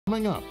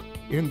Coming up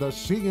in the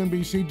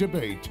CNBC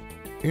debate,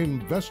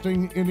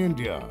 Investing in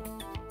India,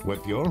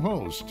 with your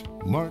host,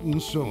 Martin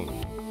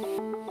Soong.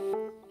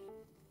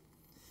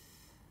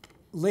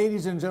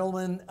 Ladies and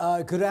gentlemen,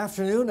 good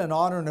afternoon. An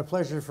honor and a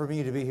pleasure for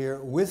me to be here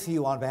with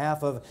you on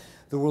behalf of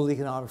the World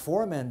Economic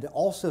Forum and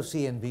also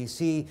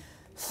CNBC.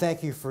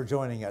 Thank you for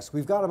joining us.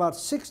 We've got about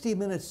 60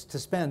 minutes to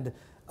spend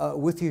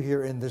with you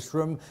here in this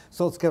room.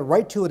 So let's get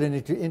right to it and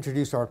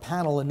introduce our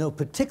panel in no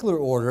particular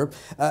order.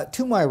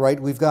 To my right,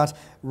 we've got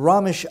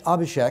Ramesh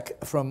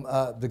Abhishek from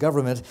the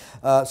government,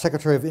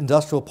 Secretary of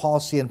Industrial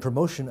Policy and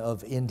Promotion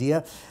of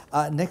India.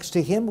 Next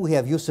to him, we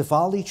have Yusuff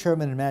Ali,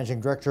 Chairman and Managing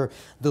Director,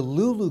 the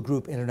Lulu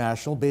Group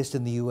International, based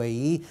in the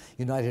UAE,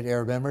 United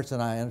Arab Emirates,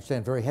 and I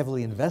understand very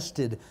heavily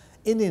invested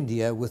in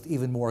India with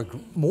even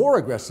more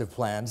aggressive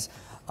plans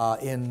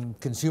in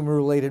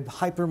consumer-related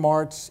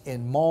hypermarts,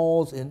 in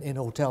malls, in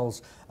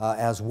hotels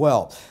as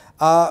well.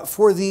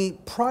 For the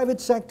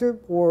private sector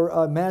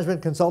or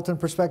management consultant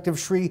perspective,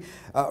 Sri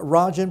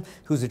Rajan,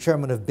 who's the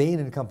chairman of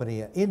Bain &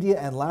 Company India,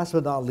 and last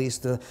but not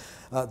least, the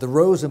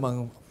rose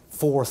among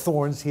four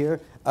thorns here,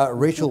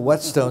 Rachel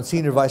Whetstone,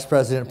 Senior Vice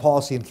President,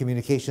 Policy and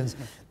Communications,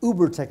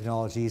 Uber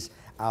Technologies,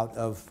 out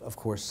of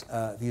course,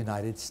 the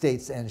United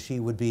States. And she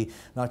would be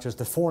not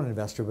just a foreign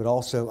investor, but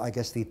also, I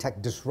guess, the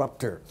tech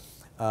disruptor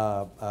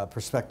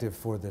perspective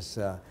for this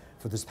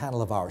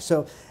panel of ours.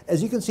 So,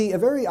 as you can see, a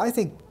very, I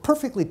think,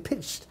 perfectly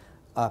pitched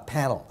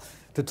panel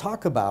to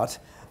talk about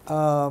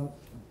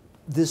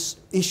this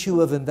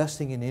issue of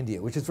investing in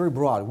India, which is very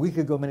broad. We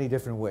could go many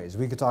different ways.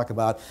 We could talk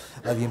about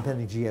the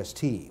impending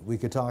GST. We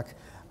could talk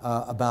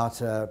about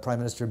Prime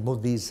Minister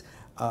Modi's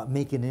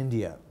Make in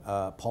India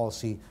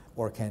policy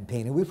or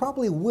campaign, and we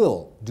probably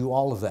will do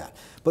all of that.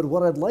 But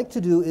what I'd like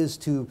to do is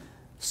to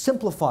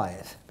simplify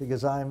it,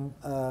 because I'm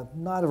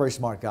not a very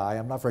smart guy,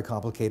 I'm not very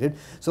complicated.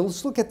 So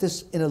let's look at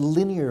this in a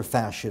linear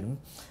fashion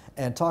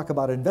and talk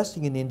about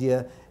investing in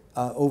India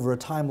over a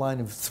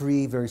timeline of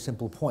three very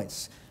simple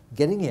points.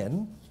 Getting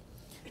in,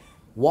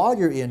 while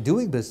you're in,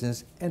 doing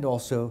business, and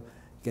also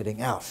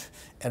getting out.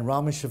 And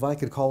Ramesh, if I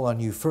could call on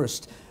you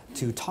first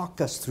to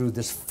talk us through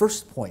this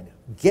first point,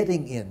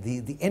 getting in,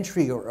 the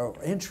entry or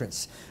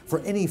entrance for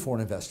any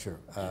foreign investor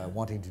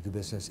wanting to do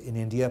business in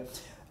India.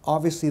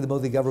 Obviously, the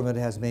Modi government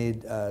has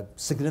made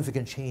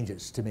significant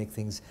changes to make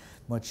things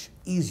much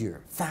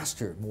easier,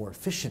 faster, more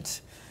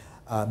efficient,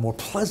 more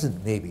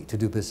pleasant maybe to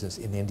do business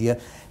in India.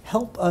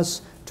 Help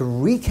us to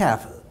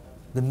recap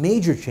the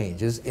major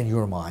changes in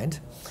your mind.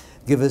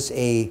 Give us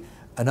an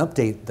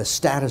update, the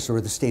status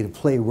or the state of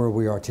play where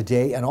we are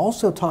today, and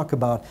also talk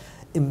about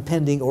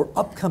impending or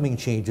upcoming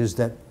changes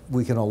that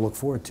we can all look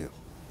forward to.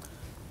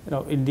 You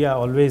know, India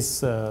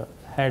always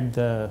had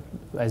the,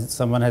 as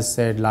someone has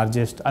said,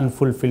 largest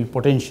unfulfilled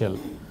potential,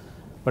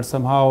 but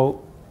somehow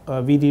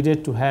we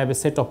needed to have a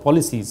set of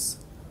policies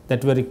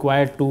that were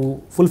required to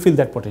fulfill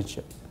that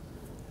potential.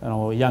 You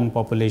know, young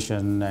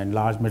population and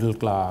large middle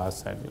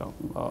class, and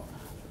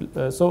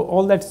so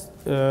all that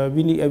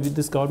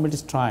this government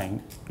is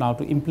trying now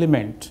to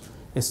implement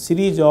a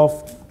series of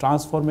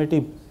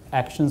transformative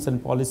actions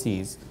and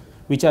policies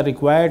which are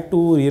required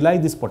to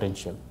realize this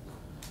potential.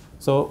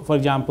 So, for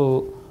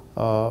example,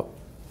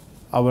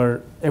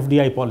 our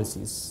FDI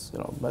policies,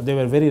 they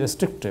were very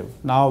restrictive.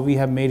 Now we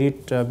have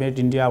made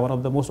India one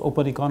of the most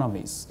open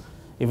economies.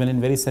 Even in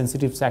very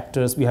sensitive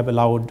sectors, we have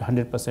allowed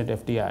 100%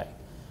 FDI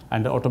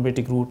under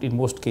automatic route in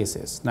most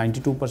cases.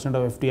 92%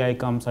 of FDI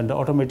comes under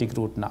automatic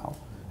route now,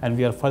 and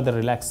we are further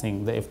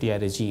relaxing the FDI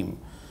regime.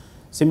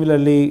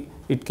 Similarly,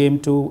 it came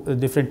to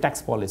different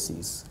tax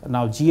policies.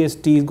 Now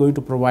GST is going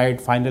to provide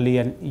finally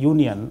an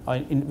union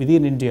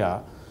within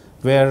India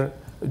where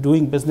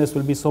doing business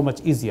will be so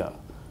much easier.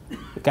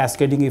 The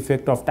cascading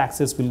effect of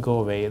taxes will go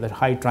away, the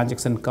high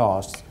transaction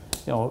costs,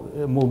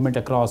 movement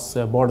across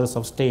borders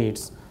of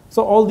states.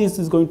 So all this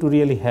is going to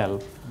really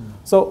help.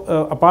 So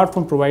apart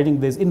from providing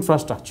this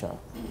infrastructure,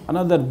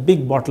 another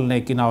big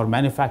bottleneck in our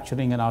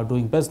manufacturing and our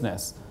doing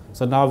business.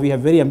 So now we have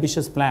very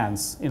ambitious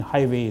plans in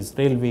highways,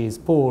 railways,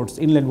 ports,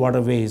 inland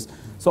waterways.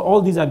 So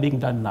all these are being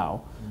done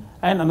now.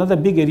 And another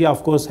big area,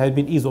 of course, has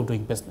been ease of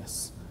doing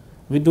business.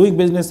 Doing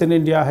business in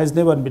India has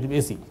never been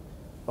easy.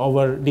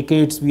 Over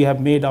decades, we have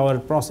made our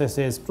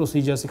processes,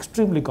 procedures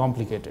extremely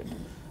complicated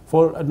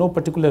for no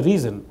particular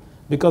reason,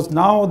 because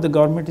now the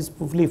government is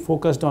fully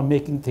focused on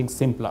making things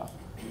simpler.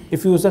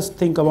 If you just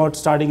think about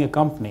starting a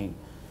company,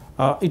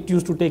 it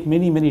used to take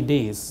many, many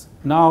days.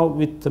 Now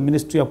with the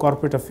Ministry of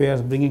Corporate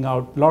Affairs bringing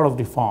out a lot of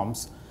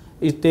reforms,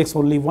 it takes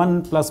only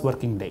 1+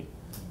 working day.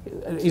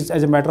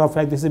 As a matter of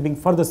fact, this is being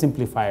further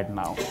simplified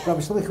now.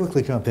 Ramesh, let me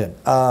quickly jump in.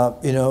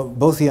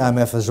 Both the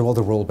IMF as well as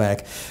the World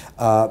Bank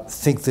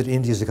think that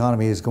India's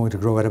economy is going to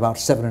grow at about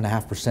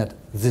 7.5%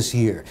 this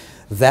year.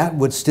 That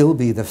would still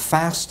be the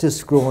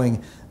fastest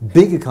growing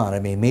big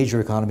economy, major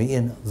economy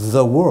in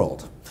the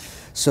world.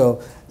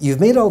 So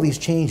you've made all these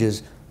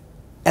changes.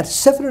 At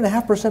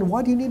 7.5%,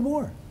 why do you need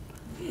more?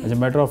 As a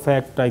matter of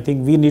fact, I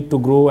think we need to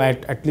grow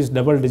at least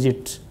double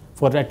digit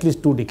for at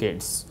least 2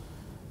 decades.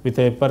 with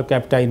a per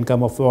capita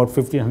income of about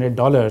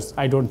 $1,500,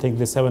 I don't think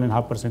the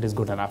 7.5% is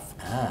good enough.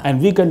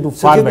 And we can do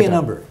far better. So give me a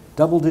number.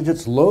 Double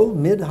digits, low,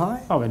 mid,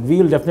 high? Oh, and we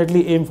will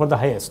definitely aim for the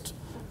highest.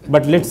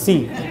 But let's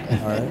see.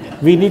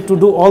 We need to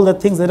do all the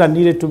things that are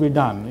needed to be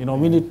done. You know,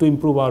 we need to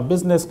improve our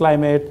business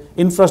climate,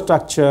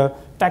 infrastructure,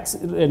 tax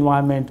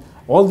environment.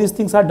 All these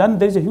things are done.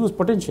 There is a huge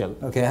potential.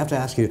 Okay, I have to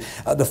ask you,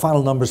 the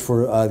final numbers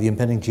for the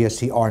impending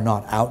GST are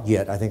not out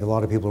yet. I think a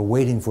lot of people are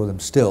waiting for them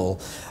still.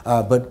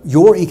 But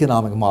your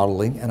economic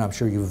modeling, and I'm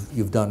sure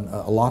you've done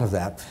a lot of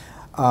that,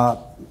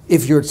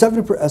 if you're at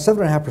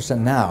 7.5%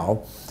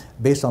 now,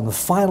 based on the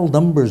final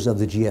numbers of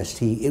the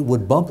GST, it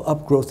would bump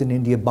up growth in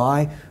India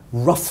by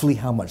roughly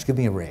how much? Give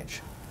me a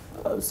range.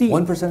 See,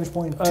 1 percentage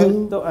point,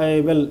 2?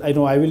 I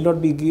know I will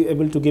not be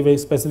able to give a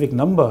specific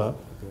number,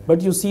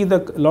 but you see a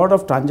lot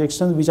of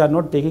transactions which are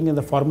not taking in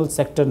the formal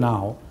sector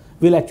now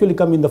will actually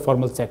come in the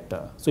formal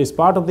sector. So it's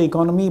part of the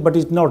economy, but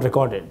it's not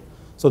recorded.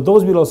 So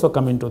those will also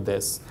come into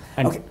this.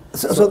 And okay.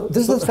 So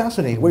this is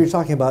fascinating. What you're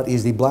talking about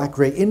is the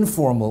black-gray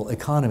informal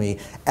economy.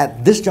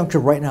 At this juncture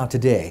right now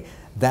today,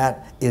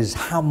 that is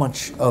how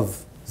much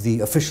of the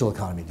official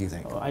economy, do you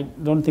think? I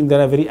don't think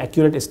there are very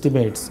accurate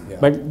estimates,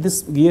 but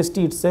this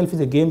GST itself is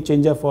a game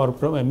changer for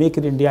Make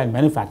in India and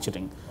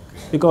manufacturing.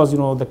 Because, you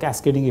know, the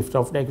cascading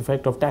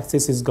effect of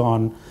taxes is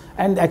gone.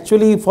 And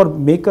actually for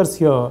makers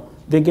here,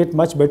 they get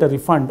much better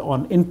refund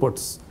on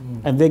inputs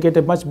and they get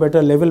a much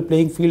better level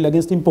playing field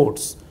against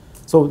imports.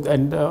 So,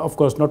 and of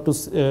course, not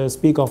to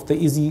speak of the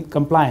easy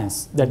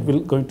compliance that will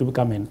going to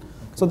come in.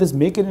 So this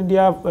Make in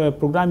India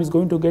program is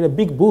going to get a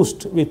big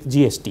boost with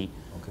GST.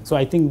 So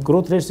I think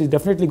growth rates is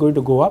definitely going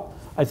to go up.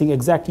 I think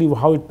exactly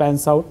how it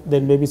pans out,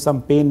 there may be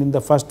some pain in the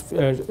first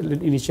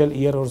initial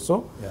year or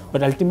so,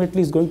 but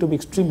ultimately it's going to be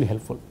extremely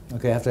helpful.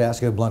 Okay, I have to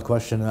ask you a blunt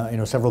question. You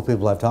know, several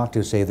people I've talked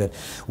to say that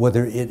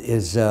whether it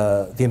is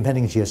the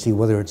impending GST,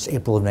 whether it's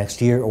April of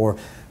next year or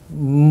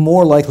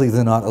more likely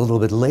than not a little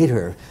bit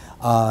later,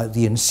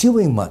 the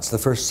ensuing months, the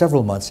first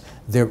several months,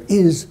 there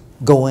is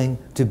going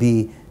to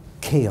be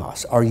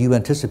chaos. Are you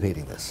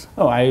anticipating this?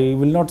 No, I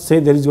will not say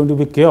there is going to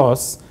be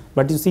chaos.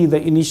 But you see, the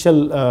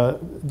initial, there are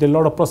a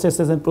lot of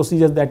processes and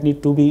procedures that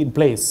need to be in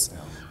place.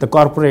 The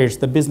corporates,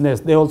 the business,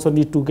 they also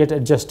need to get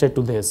adjusted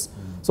to this.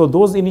 So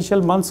those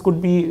initial months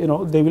could be, you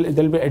know, there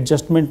will be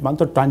adjustment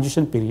month or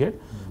transition period.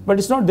 But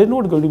it's not, there's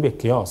not going to be a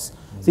chaos.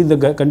 See,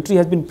 the country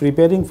has been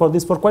preparing for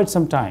this for quite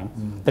some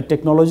time. The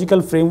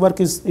technological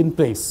framework is in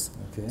place.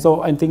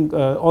 So I think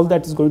all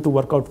that is going to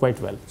work out quite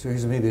well. So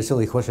here's maybe a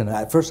silly question.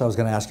 At first I was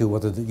going to ask you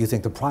whether you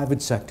think the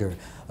private sector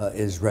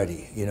is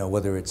ready, you know,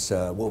 whether it's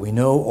what we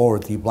know or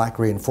the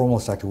black-gray informal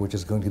sector, which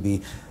is going to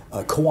be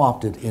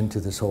co-opted into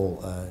this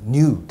whole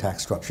new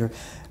tax structure.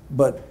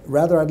 But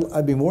rather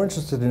I'd be more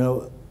interested to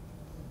know,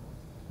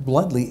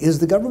 bluntly, is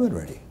the government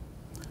ready?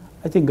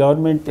 I think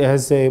government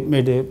has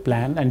made a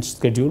plan and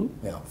schedule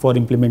for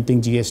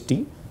implementing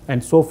GST,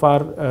 and so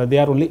far they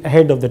are only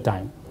ahead of the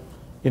time.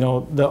 You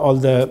know,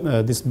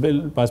 this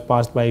bill was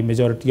passed by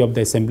majority of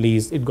the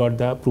assemblies. It got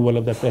the approval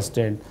of the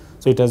president.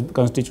 So it has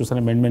constitutional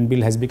amendment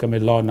bill has become a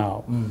law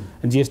now.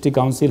 And GST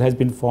Council has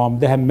been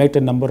formed. They have met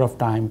a number of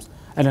times,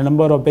 and a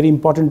number of very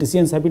important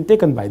decisions have been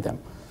taken by them.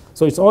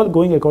 So it's all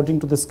going according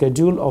to the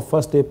schedule of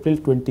 1st April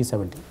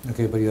 2017.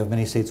 Okay, but you have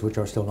many states which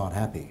are still not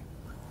happy.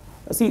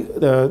 See,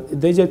 there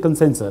is a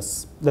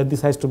consensus that this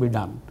has to be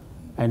done.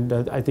 And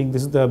I think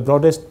this is the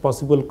broadest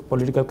possible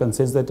political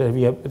consensus that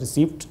we have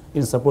received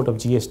in support of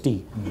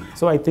GST.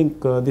 So I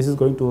think this is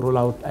going to roll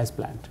out as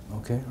planned.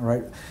 Okay, all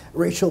right.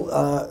 Rachel,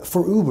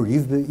 for Uber,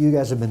 you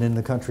guys have been in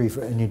the country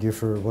in India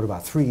for what,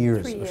 about 3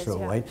 years or so,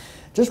 right?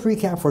 Just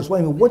recap for us.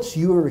 I mean, what's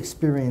your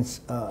experience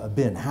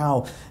been?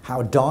 How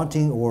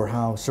daunting or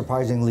how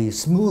surprisingly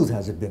smooth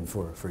has it been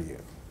for you?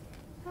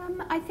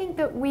 I think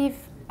that we've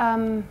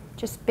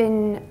just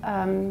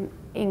been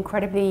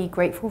incredibly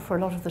grateful for a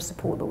lot of the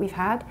support that we've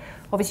had.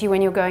 Obviously, when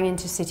you're going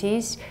into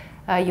cities,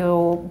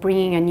 you're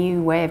bringing a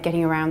new way of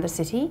getting around the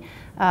city.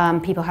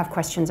 People have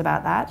questions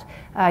about that.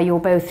 You're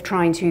both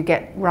trying to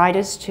get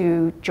riders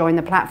to join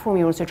the platform.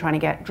 You're also trying to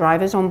get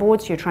drivers on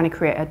board. So you're trying to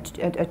create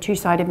a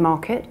two-sided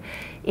market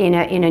in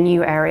a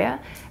new area.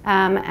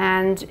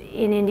 And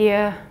in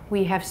India,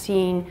 we have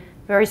seen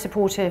very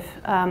supportive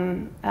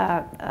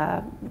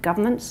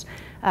governments.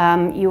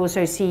 You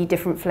also see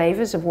different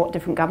flavors of what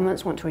different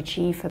governments want to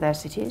achieve for their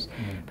cities.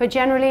 But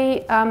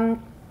generally,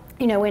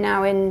 you know, we're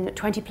now in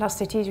 20 plus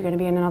cities. We're going to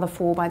be in another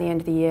 4 by the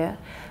end of the year.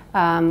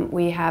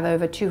 We have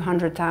over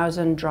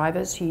 200,000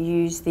 drivers who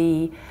use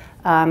the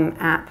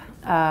app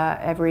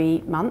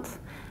every month.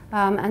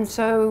 And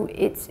so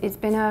it's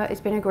been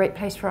a great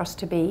place for us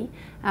to be.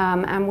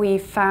 And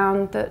we've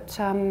found that,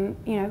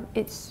 you know,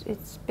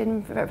 it's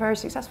been very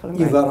successful. And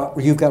you've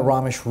got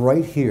Ramesh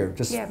right here,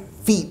 just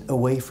feet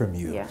away from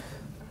you.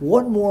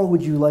 What more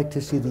would you like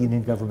to see the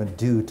Indian government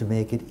do to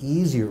make it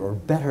easier or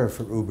better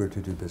for Uber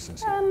to do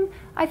business?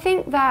 I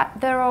think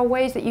that there are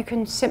ways that you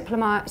can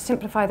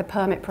simplify the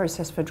permit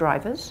process for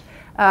drivers,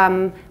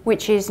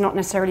 which is not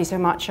necessarily so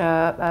much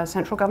a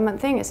central government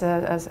thing, it's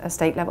a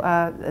state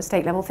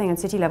level thing and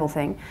city level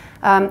thing.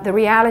 The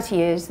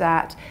reality is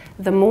that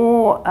the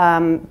more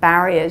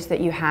barriers that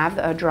you have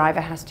that a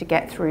driver has to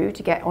get through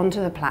to get onto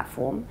the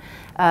platform,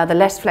 the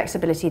less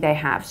flexibility they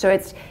have. So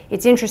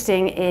it's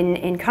interesting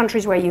in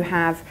countries where you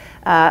have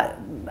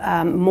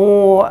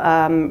more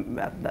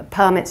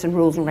permits and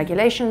rules and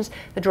regulations,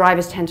 the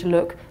drivers tend to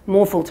look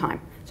more full-time.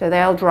 So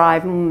they'll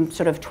drive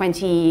sort of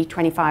 20,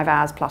 25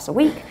 hours plus a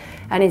week.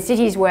 And in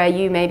cities where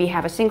you maybe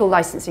have a single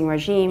licensing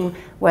regime,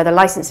 where the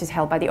license is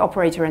held by the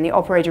operator and the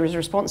operator is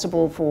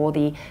responsible for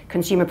the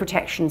consumer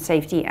protection,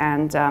 safety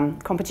and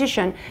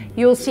competition,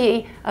 you'll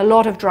see a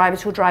lot of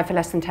drivers who'll drive for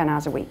less than 10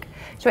 hours a week.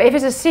 So if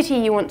as a city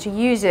you want to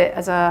use it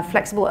as a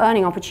flexible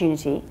earning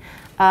opportunity,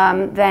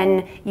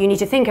 then you need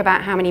to think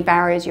about how many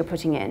barriers you're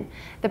putting in.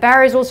 The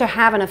barriers also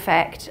have an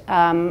effect,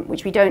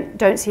 which we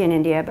don't see in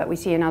India, but we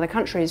see in other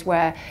countries,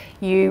 where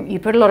you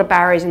put a lot of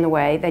barriers in the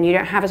way, then you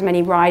don't have as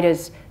many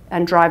riders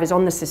and drivers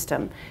on the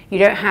system. You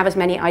don't have as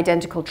many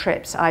identical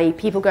trips, i.e.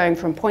 people going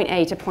from point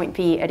A to point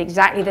B at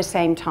exactly the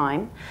same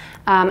time.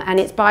 And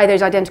it's by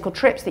those identical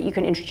trips that you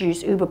can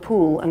introduce Uber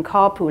Pool and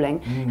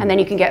carpooling, and then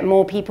you can get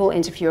more people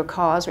into fewer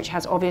cars, which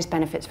has obvious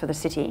benefits for the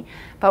city.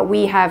 But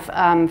we have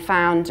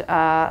found,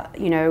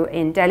 you know,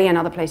 in Delhi and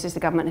other places,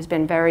 the government has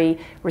been very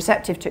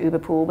receptive to Uber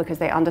Pool because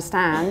they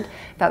understand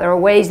that there are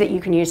ways that you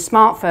can use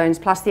smartphones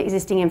plus the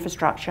existing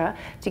infrastructure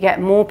to get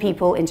more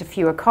people into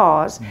fewer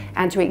cars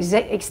and to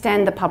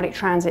extend the public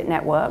transit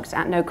networks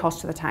at no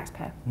cost to the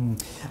taxpayer.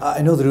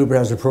 I know that Uber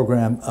has a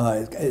program,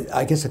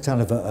 I guess it's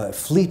kind of a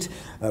fleet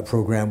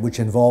program, which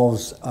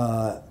involves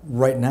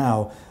right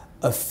now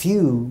a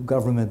few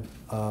government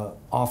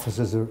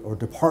offices or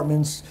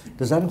departments.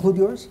 Does that include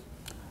yours?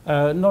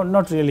 No,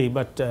 not really,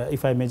 but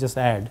if I may just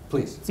add.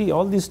 Please. See,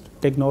 all these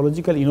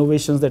technological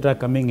innovations that are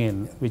coming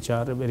in, which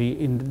are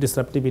very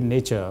disruptive in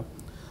nature,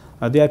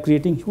 they are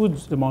creating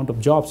huge amount of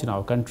jobs in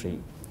our country.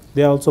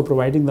 They are also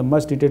providing the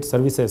much needed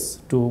services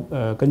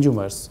to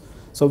consumers.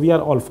 So we are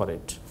all for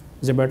it.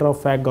 As a matter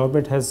of fact,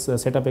 government has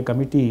set up a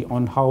committee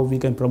on how we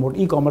can promote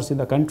e-commerce in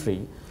the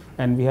country.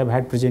 And we have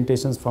had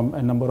presentations from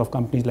a number of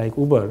companies like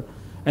Uber.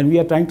 And we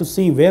are trying to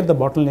see where the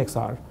bottlenecks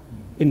are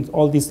in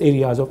all these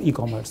areas of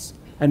e-commerce.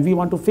 And we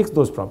want to fix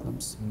those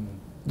problems.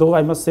 Though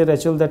I must say,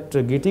 Rachel, that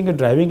getting a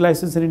driving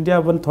license in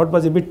India, one thought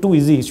was a bit too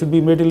easy. It should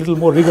be made a little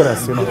more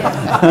rigorous, you know.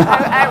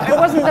 It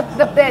wasn't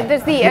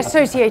there's the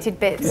associated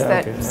bits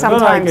that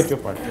sometimes. No, I get your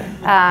point.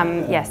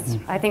 Yes,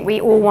 I think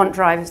we all want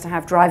drivers to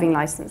have driving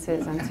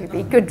licenses and to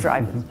be good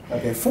drivers.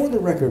 Okay, for the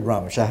record,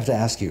 Ramesh, I have to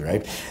ask you,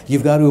 right?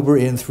 You've got Uber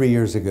in 3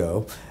 years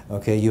ago.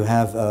 Okay, you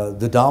have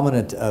the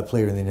dominant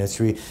player in the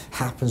industry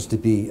happens to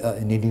be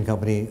an Indian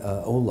company,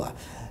 Ola.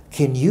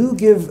 Can you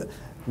give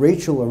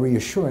Rachel a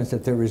reassurance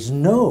that there is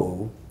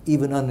no,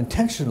 even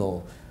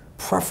unintentional,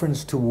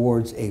 preference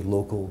towards a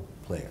local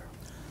player?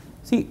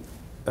 See,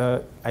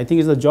 I think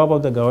it's the job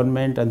of the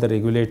government and the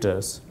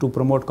regulators to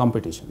promote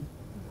competition,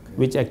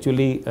 which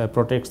actually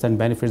protects and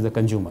benefits the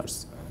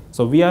consumers.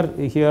 So we are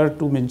here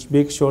to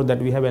make sure that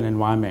we have an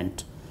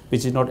environment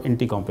which is not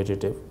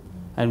anti-competitive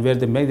and where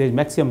there is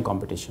maximum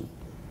competition.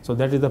 So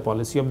that is the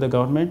policy of the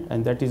government,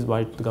 and that is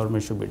what the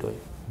government should be doing.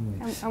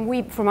 And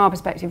we, from our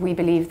perspective, we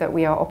believe that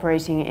we are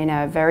operating in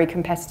a very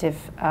competitive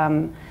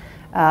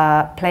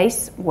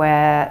place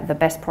where the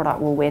best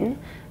product will win.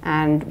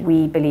 And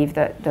we believe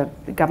that the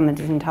government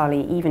is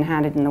entirely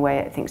even-handed in the way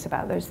it thinks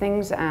about those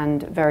things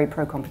and very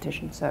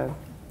pro-competition. So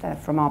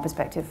from our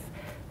perspective,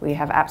 we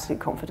have absolute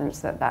confidence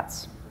that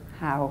that's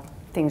how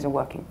things are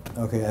working.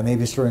 Okay, I may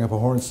be stirring up a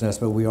hornet's nest,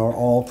 but we are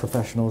all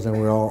professionals and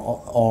we are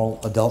all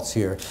adults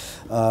here.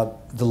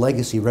 The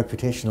legacy,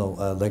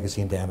 reputational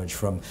legacy and damage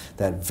from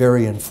that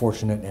very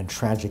unfortunate and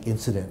tragic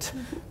incident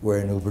where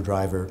an Uber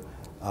driver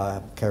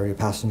carried a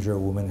passenger, a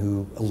woman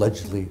who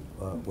allegedly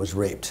was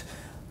raped.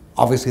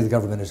 Obviously the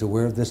government is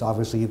aware of this.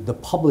 Obviously the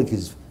public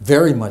is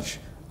very much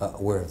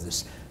aware of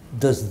this.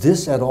 Does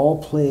this at all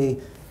play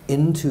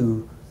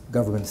into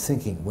government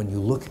thinking when you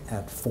look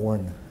at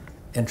foreign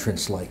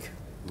entrants like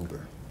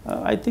Uber?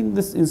 I think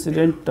this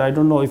incident, I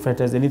don't know if it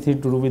has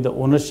anything to do with the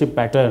ownership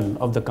pattern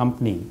of the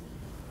company.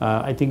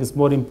 I think it's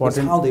more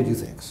important. It's how they do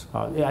things.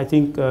 I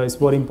think it's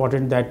more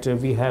important that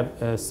we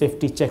have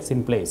safety checks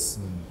in place.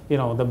 You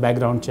know, the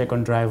background check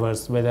on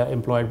drivers, whether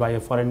employed by a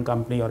foreign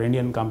company or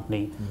Indian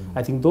company.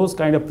 I think those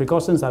kind of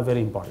precautions are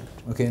very important.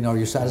 Okay, now are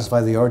you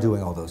satisfied they are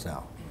doing all those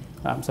now?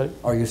 I'm sorry?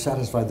 Are you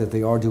satisfied that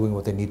they are doing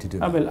what they need to do?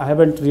 Well, I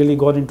haven't really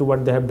gone into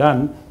what they have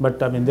done,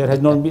 but I mean, there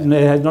has not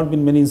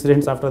been many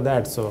incidents after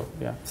that, so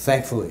yeah.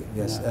 Thankfully,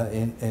 yes,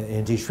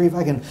 indeed. Shri, if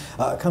I can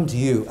come to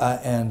you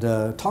and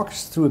talk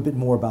us through a bit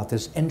more about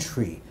this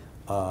entry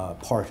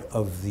part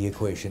of the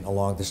equation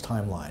along this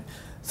timeline,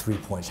 3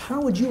 points. How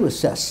would you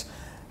assess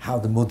how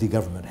the Modi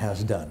government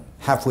has done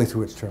halfway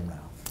through its term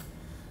now?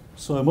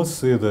 So I must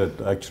say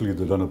that actually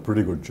they've done a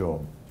pretty good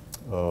job.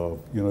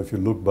 if you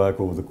look back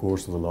over the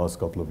course of the last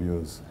couple of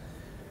years,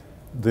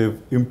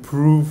 they've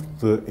improved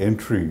the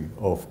entry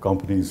of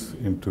companies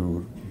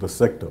into the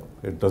sector.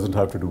 It doesn't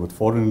have to do with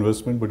foreign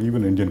investment, but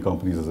even Indian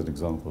companies as an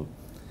example.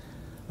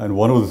 And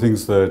one of the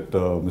things that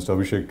Mr.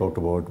 Abhishek talked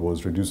about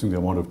was reducing the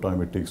amount of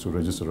time it takes to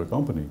register a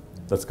company.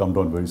 That's come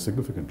down very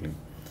significantly.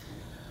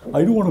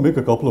 I do want to make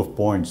a couple of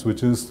points,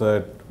 which is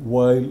that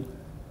while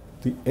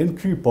the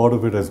entry part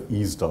of it has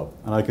eased up,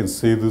 and I can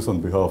say this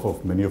on behalf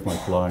of many of my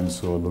clients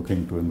who are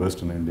looking to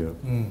invest in India,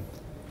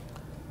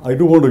 I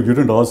do want to, you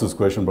didn't ask this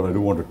question, but I do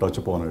want to touch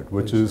upon it,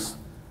 which is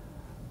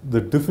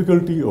the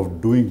difficulty of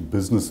doing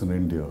business in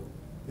India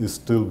is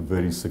still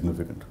very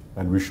significant,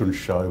 and we shouldn't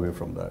shy away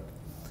from that.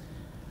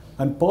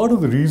 And part of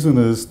the reason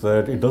is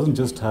that it doesn't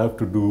just have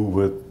to do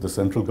with the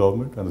central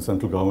government, and the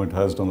central government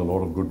has done a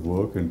lot of good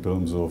work in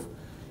terms of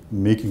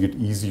making it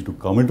easy to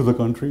come into the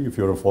country if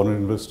you're a foreign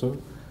investor,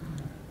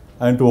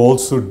 and to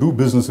also do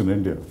business in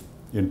India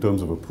in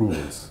terms of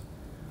approvals.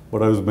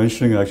 But I was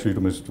mentioning actually to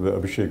Mr.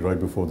 Abhishek right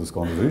before this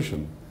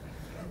conversation,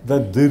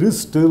 that there is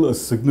still a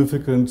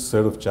significant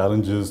set of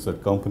challenges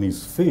that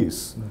companies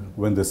face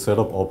when they set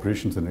up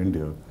operations in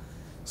India,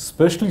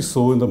 especially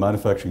so in the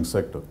manufacturing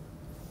sector.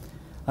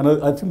 And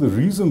I think the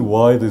reason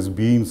why there's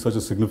been such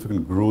a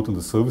significant growth in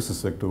the services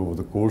sector over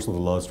the course of the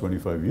last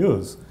 25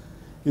 years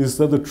is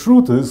that the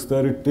truth is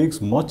that it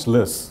takes much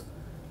less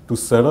to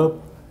set up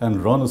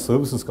and run a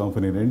services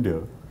company in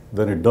India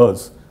than it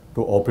does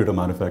to operate a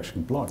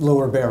manufacturing plant.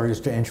 Lower barriers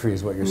to entry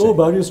is what you're saying. Low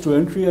barriers to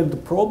entry, and the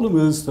problem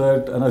is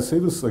that, and I say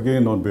this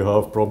again on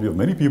behalf probably of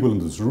many people in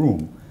this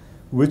room,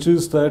 which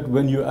is that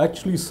when you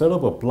actually set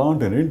up a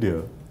plant in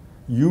India,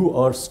 you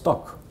are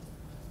stuck.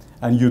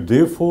 And you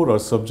therefore are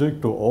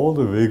subject to all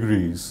the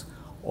vagaries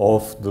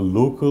of the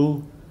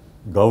local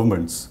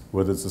governments,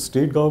 whether it's the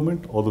state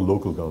government or the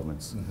local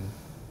governments.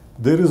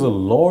 There is a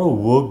lot of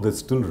work that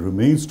still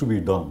remains to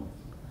be done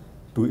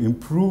to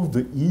improve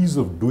the ease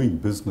of doing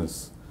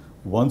business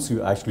once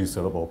you actually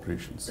set up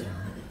operations.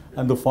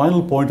 And the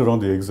final point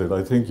around the exit,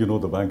 I think, the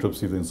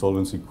bankruptcy, the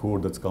insolvency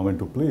code that's come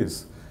into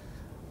place,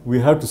 we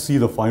have to see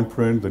the fine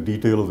print, the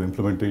detail of the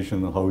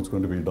implementation and how it's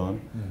going to be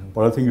done.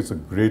 But I think it's a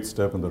great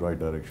step in the right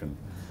direction.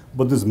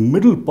 But this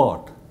middle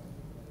part,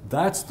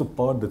 that's the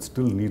part that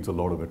still needs a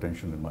lot of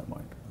attention in my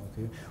mind.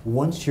 Okay.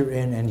 Once you're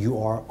in and you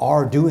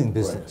are doing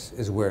business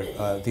is where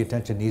the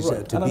attention needs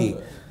to be.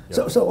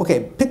 So,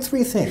 okay, pick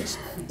three things.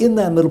 In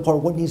that middle part,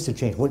 what needs to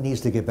change? What needs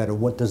to get better?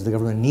 What does the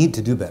government need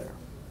to do better?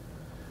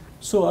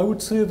 So I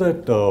would say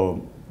that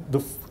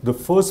the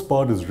first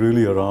part is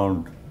really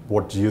around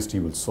what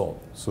GST will solve.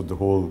 So the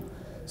whole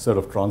set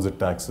of transit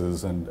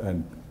taxes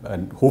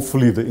and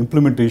hopefully the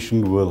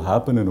implementation will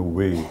happen in a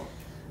way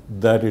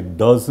that it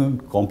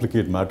doesn't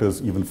complicate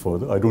matters even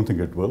further. I don't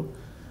think it will.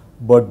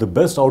 But the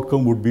best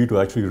outcome would be to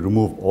actually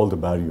remove all the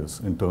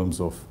barriers in terms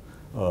of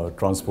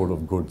transport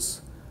of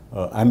goods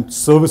and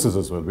services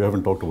as well. We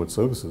haven't talked about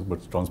services,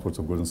 but transports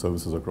of goods and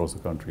services across the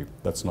country.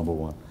 That's number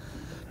one.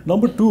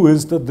 Number two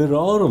is that there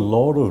are a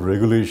lot of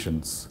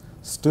regulations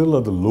still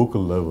at the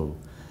local level,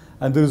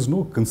 and there is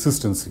no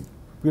consistency.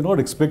 We're not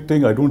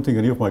expecting, I don't think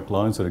any of my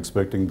clients are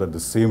expecting that the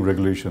same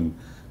regulation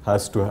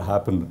has to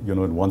happen,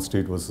 in one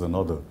state versus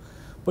another.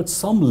 But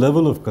some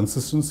level of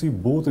consistency,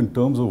 both in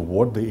terms of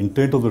what the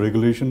intent of the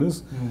regulation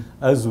is,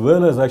 as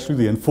well as actually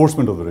the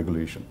enforcement of the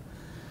regulation.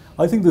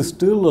 I think there's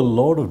still a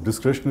lot of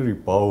discretionary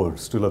power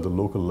still at the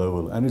local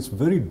level, and it's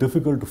very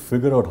difficult to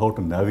figure out how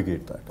to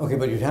navigate that. Okay,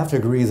 but you'd have to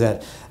agree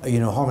that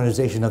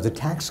harmonization of the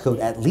tax code,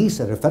 at least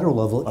at a federal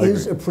level,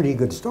 is a pretty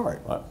good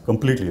start. I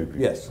completely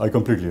agree. Yes. I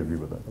completely agree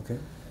with that. Okay.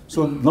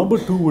 So number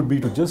two would be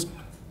to just,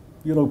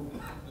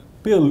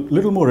 pay a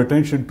little more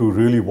attention to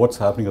really what's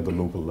happening at the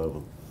local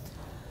level.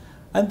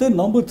 And then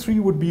number three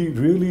would be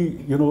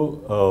really,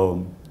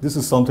 this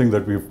is something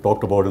that we've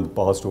talked about in the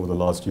past over the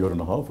last year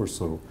and a half or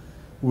so,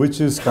 which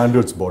is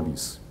standards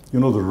bodies. The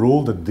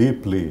role that they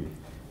play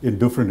in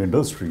different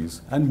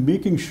industries and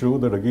making sure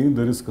that, again,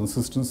 there is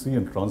consistency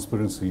and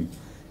transparency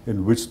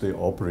in which they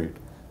operate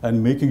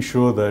and making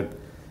sure that,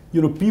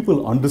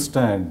 people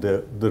understand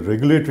the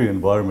regulatory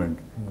environment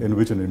in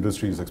which an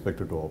industry is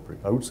expected to operate.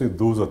 I would say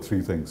those are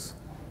three things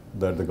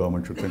that the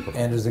government should think of.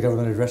 And is the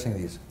government addressing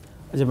these?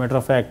 As a matter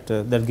of fact,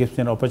 that gives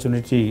me an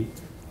opportunity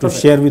to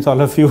share with all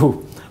of you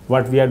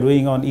what we are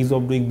doing on ease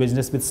of doing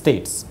business with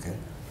states. Okay.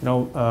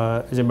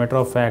 As a matter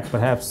of fact,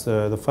 perhaps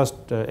the first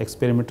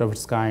experiment of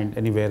its kind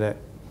anywhere,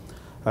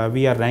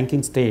 we are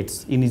ranking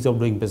states in ease of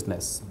doing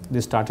business.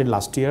 This started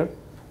last year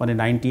on a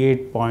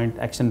 98-point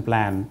action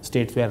plan.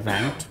 States were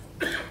ranked.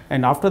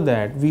 And after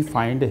that, we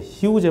find a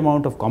huge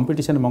amount of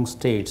competition among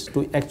states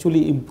to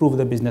actually improve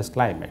the business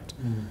climate.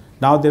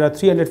 Now there are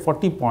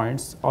 340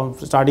 points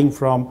starting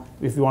from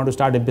if you want to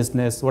start a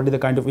business, what is the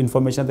kind of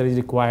information that is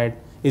required,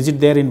 is it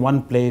there in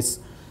one place,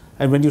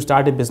 and when you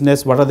start a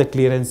business, what are the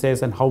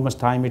clearances and how much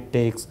time it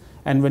takes,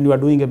 and when you are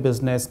doing a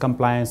business,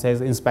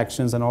 compliances,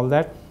 inspections and all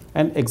that,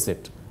 and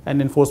exit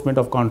and enforcement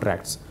of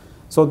contracts.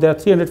 So there are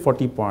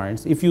 340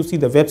 points. If you see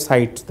the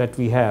website that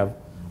we have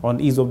on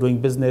ease of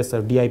doing business,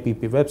 or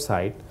DIPP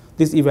website,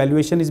 this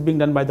evaluation is being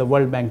done by the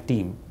World Bank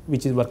team,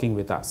 which is working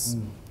with us.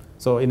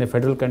 So in a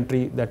federal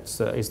country,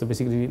 that's it's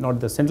basically not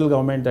the central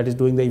government that is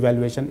doing the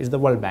evaluation, it's the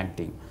World Bank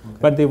team.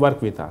 But they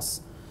work with us.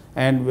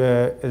 And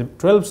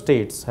 12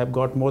 states have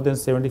got more than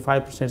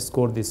 75%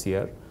 score this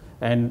year.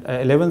 And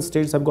 11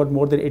 states have got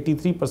more than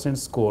 83%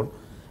 score.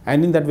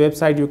 And in that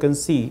website, you can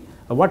see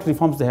what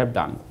reforms they have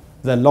done.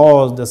 The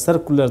laws, the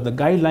circulars, the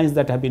guidelines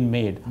that have been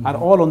made are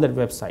all on that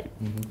website.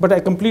 But I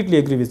completely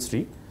agree with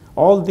Sri.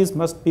 All this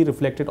must be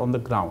reflected on the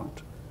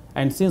ground.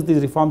 And since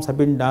these reforms have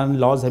been done,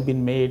 laws have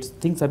been made,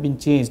 things have been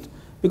changed,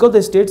 because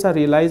the states are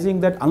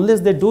realizing that unless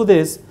they do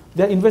this,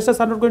 their investors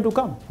are not going to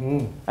come.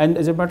 And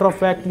as a matter of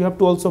fact, you have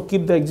to also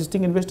keep the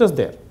existing investors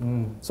there.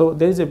 So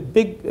there is a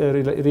big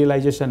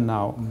realization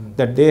now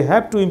that they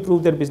have to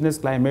improve their business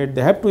climate,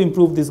 they have to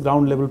improve these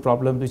ground level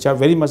problems which are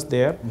very much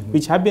there,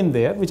 which have been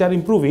there, which are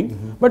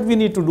improving, but we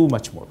need to do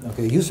much more.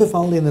 Okay, Yusuff,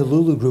 only in the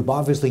Lulu group,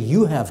 obviously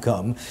you have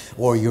come,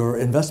 or your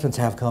investments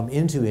have come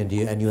into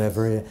India, and you have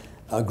very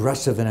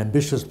aggressive and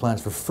ambitious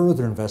plans for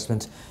further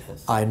investments.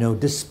 I know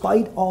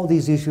despite all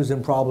these issues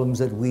and problems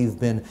that we've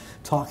been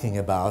talking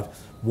about,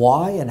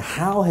 why and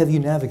how have you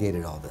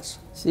navigated all this?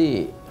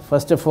 See,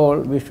 first of all,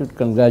 we should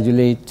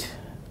congratulate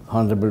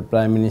Honorable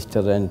Prime Minister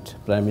and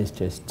Prime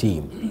Minister's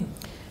team.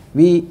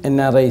 We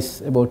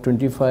NRIs, about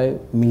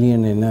 25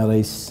 million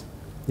NRIs,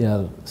 they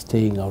are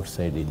staying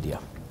outside India.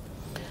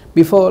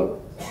 Before,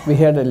 we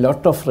had a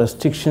lot of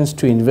restrictions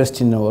to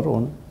invest in our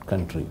own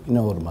country, in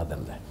our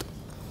motherland.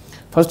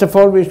 First of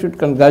all, we should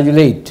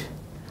congratulate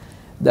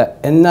the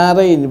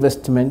NRI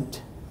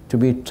investment to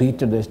be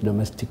treated as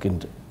domestic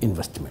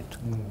investment.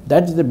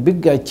 That is a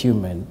big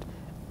achievement,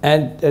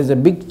 and there's a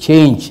big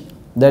change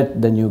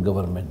that the new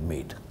government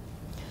made.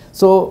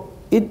 So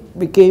it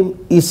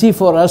became easy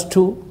for us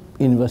to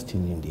invest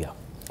in India,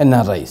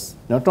 NRIs,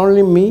 not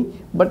only me,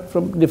 but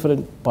from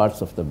different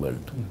parts of the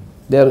world.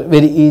 They are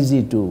very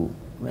easy to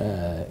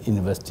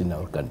invest in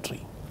our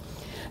country.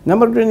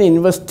 Number two, an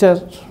investor,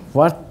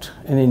 what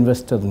an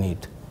investor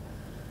needs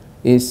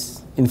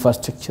is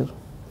infrastructure,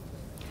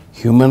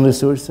 human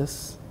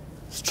resources,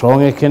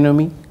 strong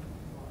economy,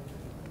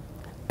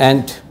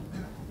 and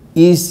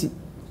easy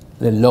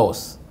the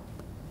laws,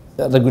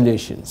 the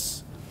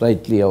regulations,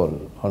 rightly our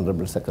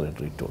Honorable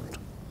Secretary told.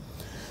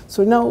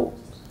 So now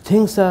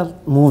things are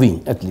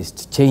moving, at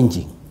least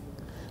changing.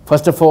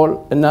 First of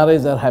all,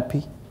 NRIs are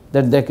happy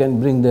that they can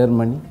bring their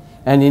money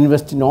and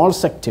invest in all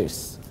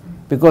sectors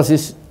because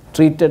it's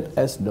treated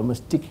as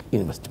domestic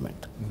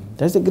investment.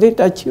 That's a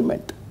great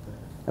achievement.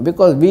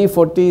 Because we,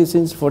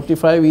 since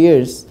 45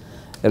 years,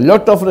 a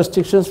lot of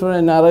restrictions for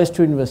NRIs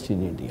to invest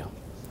in India.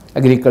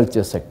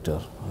 Agriculture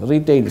sector,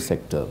 retail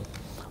sector,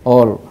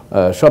 or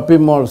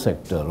shopping mall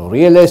sector, or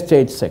real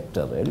estate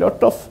sector, a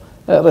lot of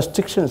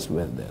restrictions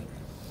were there.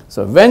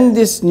 So when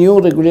this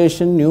new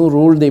regulation, new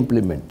rule they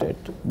implemented,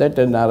 that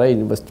NRI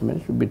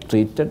investment should be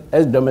treated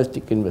as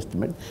domestic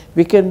investment,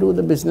 we can do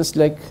the business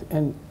like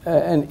an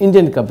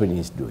Indian company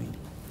is doing,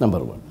 number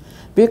one.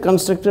 We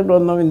constructed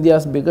one of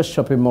India's biggest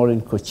shopping mall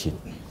in Cochin.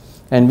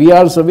 And we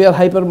are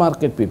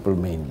hypermarket people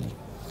mainly.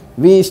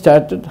 We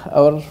started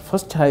our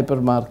first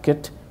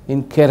hypermarket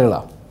in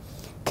Kerala.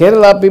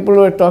 Kerala, people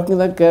were talking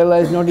that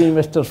Kerala is not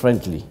investor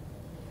friendly.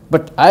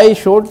 But I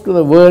showed to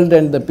the world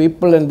and the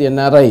people and the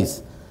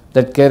NRIs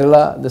that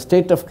Kerala, the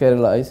state of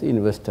Kerala is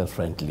investor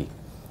friendly.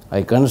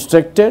 I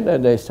constructed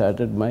and I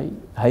started my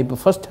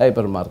first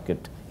hypermarket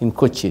in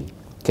Cochin,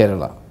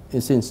 Kerala,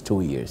 since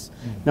 2 years.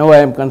 Now I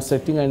am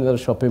constructing another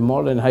shopping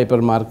mall and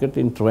hypermarket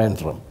in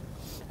Trivandrum,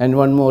 and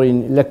one more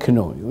in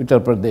Lucknow, Uttar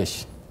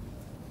Pradesh.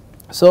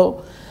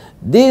 So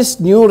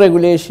these new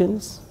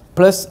regulations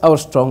plus our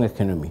strong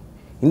economy.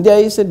 India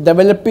is a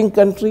developing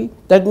country,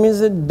 that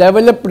means a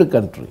developed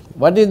country.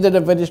 What is the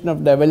definition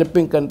of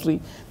developing country?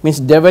 Means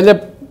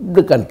developed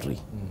country,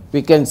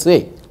 we can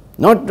say.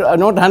 Not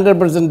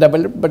 100%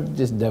 developed, but it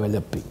is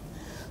developing.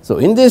 So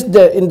in this,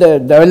 in the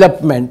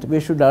development, we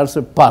should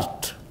also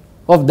part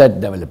of that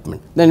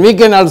development. Then we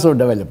can also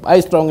develop. I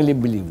strongly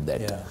believe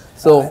that. Yeah.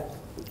 So,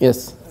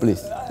 yes,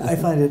 please. I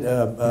find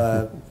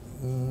it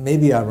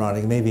maybe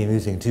ironic, maybe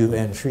amusing too,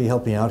 and Sri,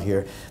 help me out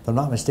here, if I'm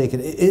not mistaken.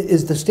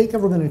 Is the state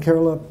government in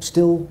Kerala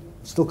still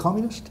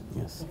communist?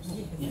 Yes.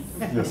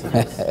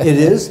 It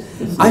is?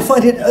 I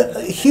find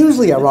it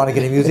hugely ironic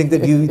and amusing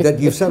that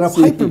you've set up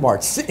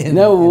hypermarts in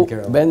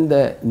Kerala. When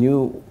the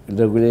new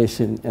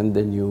regulation and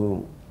the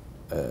new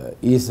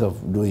ease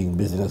of doing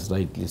business,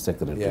 rightly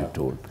Secretary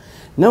told,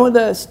 now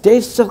the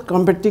states are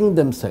competing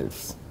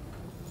themselves.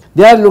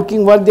 They are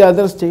looking what the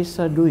other states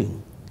are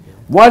doing,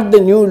 what the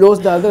new laws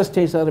the other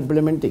states are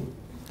implementing.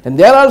 And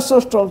they are also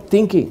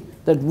thinking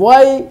that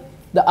why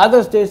the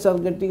other states are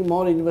getting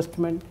more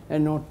investment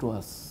and not to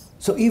us.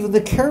 So even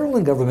the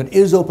Kerala government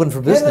is open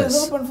for business? Kerala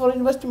is open for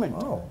investment.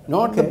 Oh,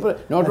 not okay.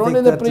 not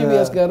only the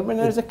previous government,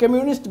 it's a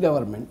communist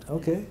government.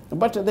 Okay.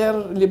 But they are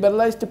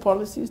liberalized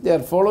policies, they are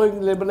following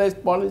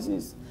liberalized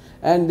policies,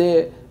 and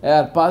they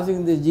are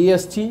passing the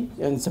GST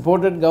and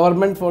supported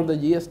government for the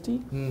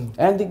GST.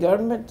 And the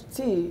government,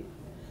 see,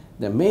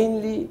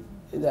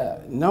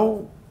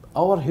 now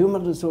our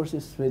human resource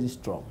is very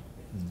strong.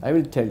 I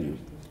will tell you.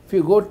 If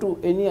you go to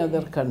any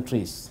other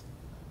countries,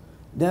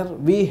 there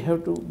we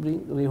have to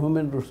bring the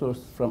human resource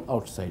from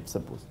outside,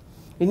 suppose.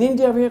 In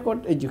India, we have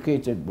got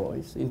educated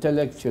boys,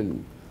 intellectual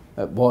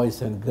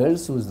boys and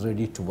girls who is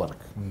ready to work.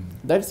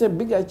 That's a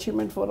big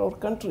achievement for our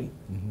country.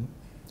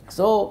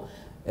 So,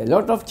 a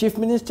lot of chief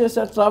ministers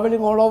are traveling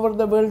all over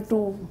the world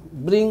to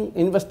bring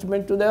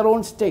investment to their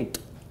own state,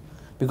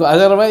 because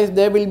otherwise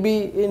they will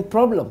be in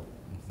problem,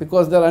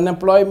 because their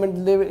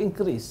unemployment they will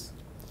increase.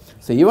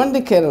 So even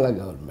the Kerala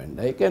government,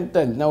 I can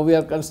tell, now we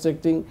are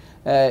constructing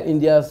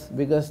India's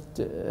biggest,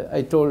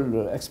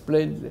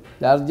 explained,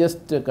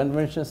 largest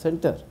convention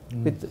center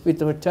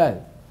with a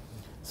hotel.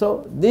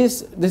 So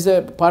this is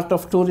a part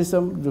of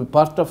tourism,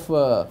 part of,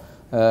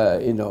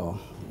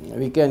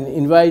 we can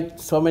invite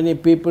so many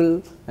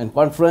people and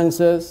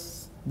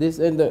conferences. This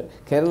and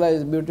Kerala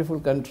is a beautiful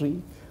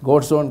country,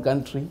 God's own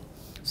country.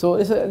 So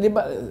it's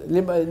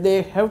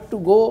they have to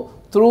go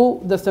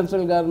through the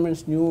central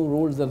government's new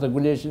rules and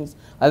regulations.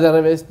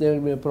 Otherwise, there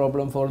will be a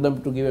problem for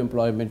them to give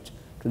employment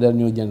to their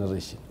new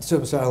generation. So,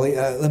 Mr. Ali,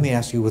 let me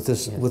ask you, with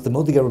this, with the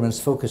Modi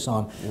government's focus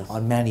on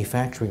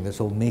manufacturing, this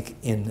whole Make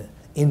in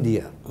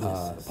India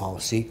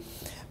policy,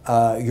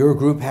 your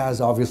group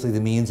has obviously the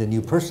means, and you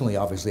personally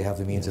obviously have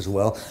the means as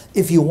well,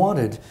 if you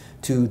wanted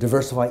to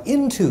diversify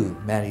into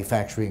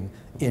manufacturing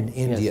in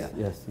India.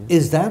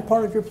 Is that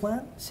part of your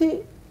plan?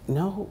 See,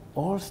 now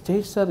all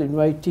states are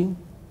inviting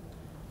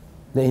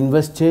the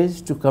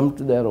investors to come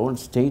to their own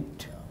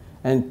state,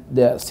 and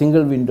their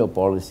single window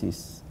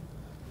policies.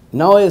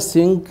 Now a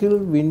single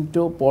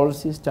window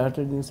policy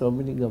started in so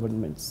many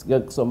governments,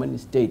 so many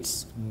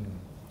states.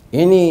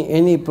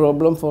 Any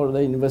problem for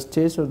the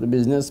investors or the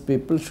business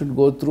people should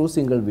go through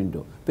single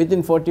window.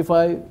 Within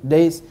 45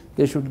 days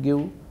they should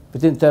give,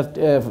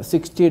 within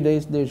 60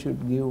 days they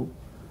should give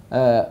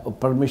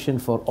permission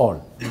for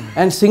all.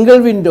 And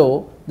single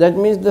window, that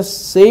means the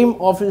same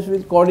office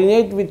will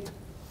coordinate with.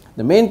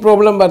 The main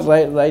problem, but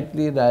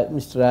rightly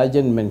Mr.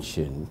 Rajan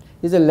mentioned,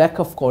 is a lack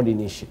of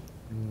coordination.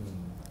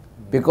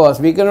 Because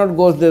we cannot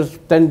go there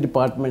 10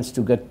 departments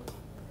to get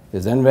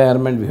this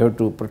environment. We have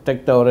to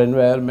protect our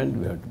environment,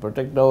 we have to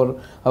protect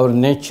our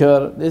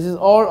nature. This is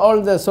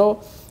all there.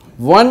 So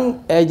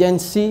one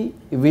agency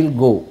will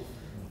go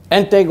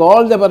and take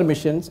all the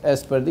permissions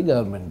as per the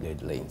government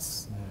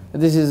guidelines.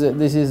 This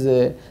is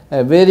a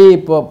very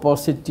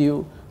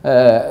positive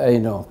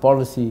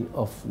policy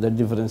of the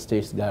different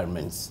states'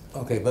 governments.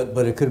 Okay,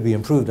 but it could be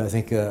improved, I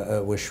think,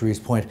 was Shree's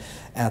point,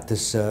 at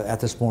this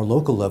more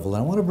local level.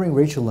 And I want to bring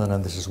Rachel in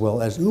on this as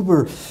well. As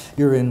Uber,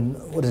 you're in,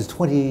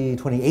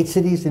 28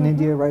 cities in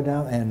India right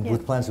now, and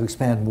with plans to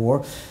expand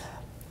more.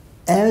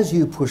 As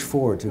you push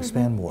forward to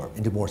expand more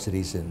into more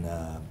cities in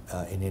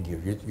India,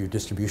 your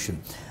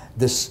distribution,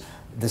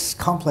 this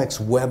complex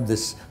web,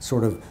 this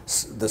sort of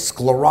the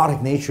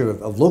sclerotic nature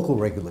of local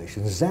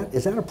regulations,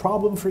 is that a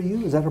problem for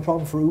you? Is that a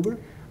problem for Uber?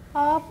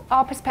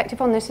 Our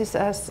perspective on this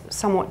is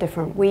somewhat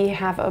different. We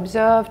have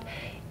observed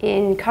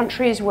in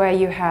countries where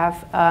you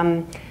have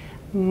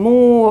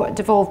more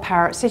devolved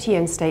power at city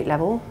and state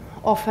level,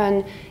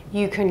 often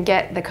you can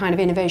get the kind of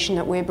innovation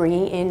that we're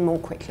bringing in more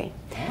quickly.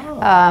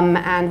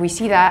 And we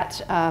see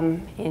that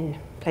in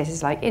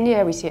places like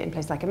India, we see it in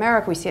places like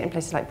America, we see it in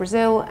places like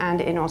Brazil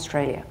and in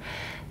Australia.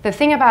 The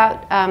thing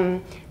about,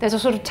 there's a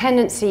sort of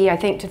tendency, I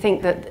think, to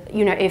think that,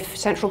 if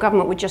central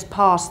government would just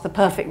pass the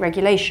perfect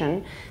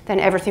regulation, then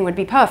everything would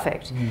be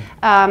perfect.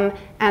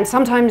 And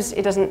sometimes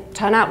it doesn't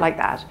turn out like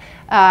that.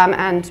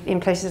 And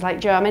in places like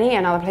Germany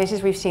and other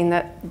places, we've seen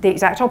that the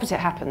exact opposite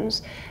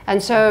happens.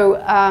 And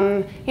so,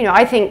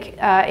 I think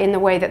in the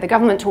way that the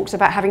government talks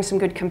about having some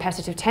good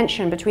competitive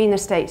tension between the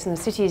states and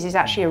the cities is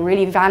actually a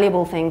really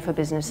valuable thing for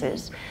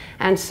businesses.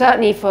 And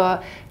certainly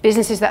for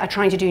businesses that are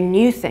trying to do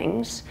new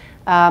things,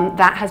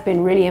 that has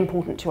been really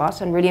important to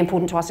us and really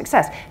important to our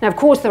success. Now, of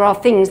course, there are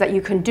things that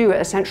you can do at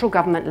a central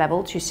government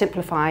level to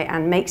simplify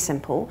and make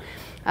simple.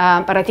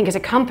 But I think as a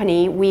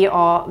company, we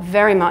are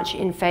very much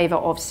in favor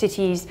of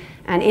cities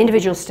and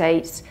individual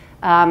states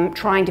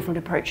trying different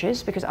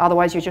approaches, because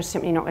otherwise you're just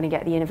simply not going to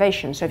get the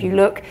innovation. So if you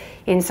look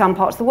in some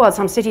parts of the world,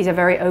 some cities are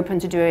very open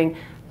to doing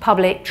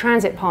public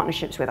transit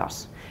partnerships with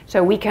us.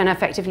 So we can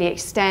effectively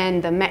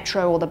extend the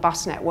metro or the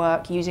bus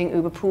network using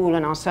Uber Pool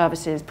and our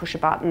services, push a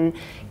button,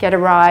 get a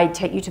ride,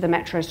 take you to the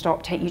metro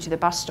stop, take you to the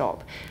bus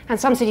stop. And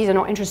some cities are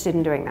not interested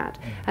in doing that.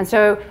 And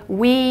so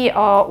we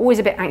are always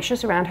a bit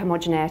anxious around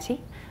homogeneity.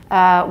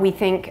 We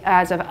think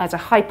as a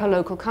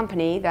hyper-local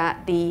company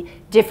that the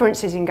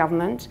differences in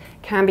government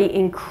can be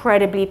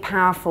incredibly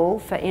powerful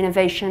for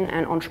innovation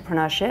and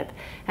entrepreneurship,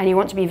 and you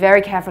want to be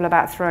very careful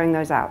about throwing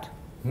those out.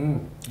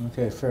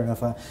 Okay, fair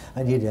enough.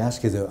 I need to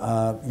ask you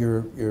though,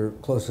 your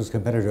closest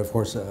competitor, of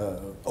course,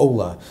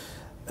 Ola,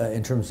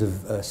 in terms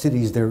of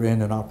cities they're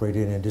in and operate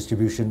in and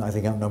distribution, I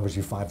think outnumbers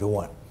you 5 to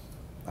 1.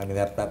 I mean,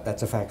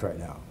 that's a fact right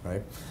now,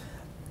 right?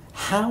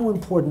 How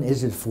important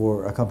is it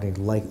for a company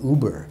like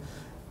Uber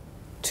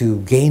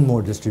to gain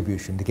more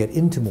distribution, to get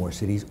into more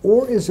cities,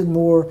 or is it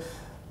more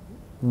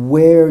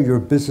where your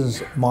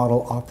business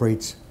model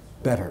operates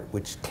better,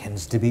 which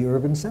tends to be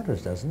urban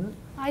centers, doesn't it?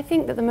 I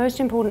think that the most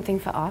important thing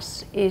for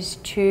us is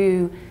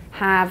to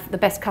have the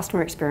best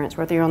customer experience,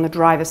 whether you're on the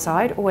driver's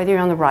side or whether you're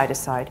on the rider's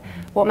side.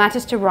 What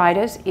matters to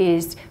riders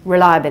is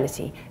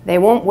reliability. They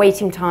want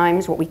waiting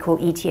times, what we call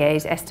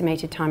ETAs,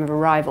 estimated time of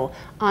arrival,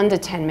 under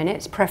 10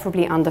 minutes,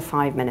 preferably under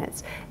 5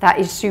 minutes. That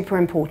is super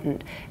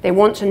important. They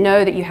want to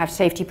know that you have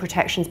safety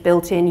protections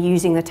built in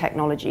using the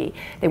technology.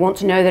 They want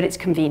to know that it's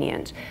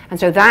convenient. And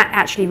so that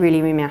actually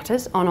really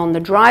matters. And on the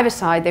driver's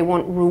side, they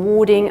want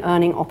rewarding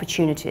earning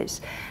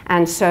opportunities.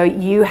 And so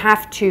you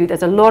have to,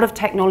 there's a lot of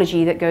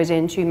technology that goes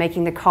into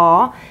making the car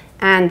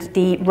and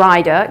the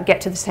rider get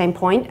to the same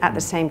point at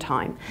the same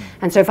time.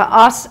 And so for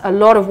us, a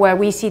lot of where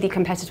we see the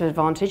competitive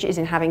advantage is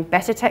in having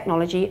better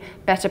technology,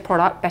 better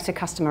product, better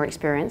customer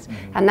experience.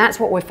 And that's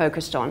what we're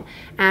focused on.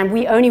 And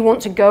we only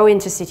want to go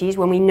into cities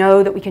when we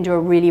know that we can do a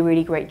really,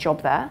 really great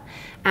job there,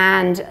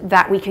 and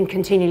that we can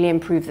continually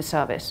improve the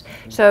service.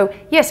 So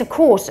yes, of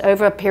course,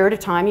 over a period of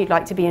time, you'd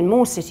like to be in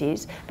more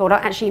cities, but what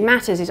actually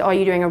matters is, are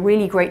you doing a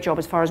really great job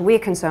as far as we're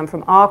concerned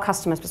from our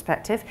customers'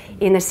 perspective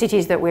in the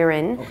cities that we're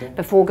in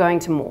before going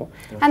to more.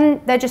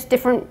 And they're just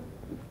different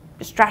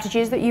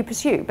strategies that you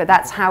pursue, but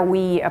that's how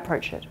we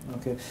approach it.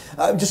 Okay.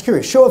 I'm just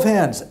curious, show of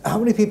hands, how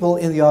many people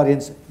in the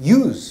audience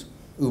use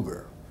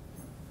Uber?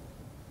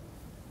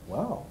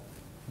 Wow,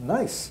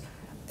 nice.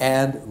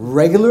 And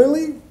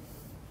regularly?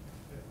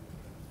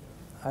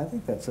 I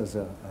think that says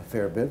a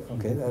fair bit.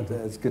 Okay,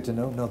 that's good to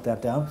know. Note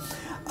that down.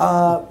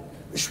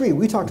 Shri,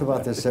 we talked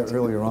about this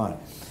earlier on.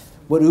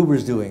 What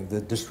Uber's doing,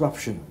 the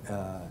disruption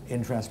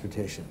in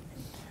transportation.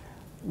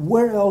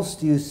 Where else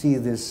do you see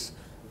this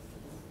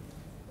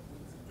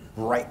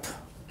ripe?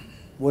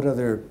 What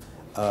other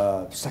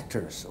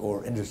sectors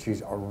or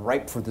industries are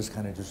ripe for this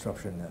kind of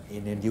disruption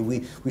in India?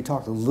 We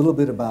talked a little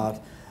bit about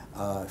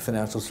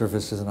financial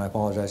services, and I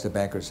apologize to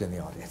bankers in the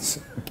audience.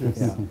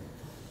 Yeah.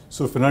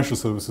 So financial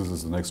services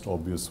is the next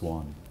obvious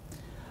one.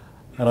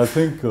 And I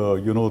think,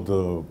 you know,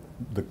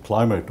 the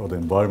climate or the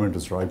environment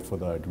is right for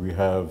that. We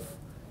have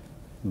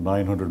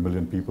 900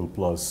 million people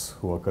plus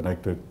who are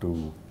connected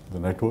to the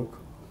network,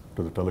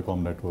 to the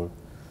telecom network.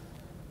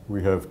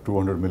 We have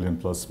 200 million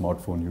plus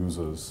smartphone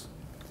users.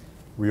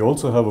 We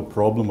also have a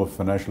problem of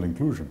financial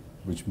inclusion,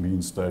 which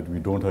means that we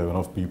don't have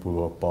enough people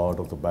who are part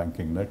of the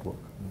banking network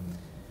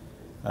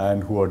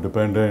and who are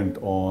dependent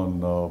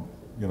on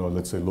you know,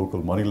 let's say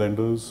local money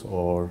lenders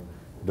or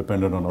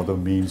dependent on other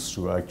means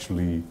to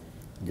actually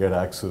get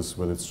access,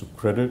 whether it's to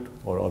credit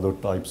or other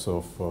types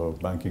of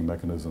banking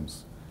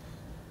mechanisms.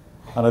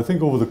 And I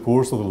think over the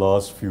course of the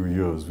last few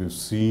years, we've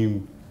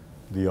seen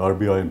the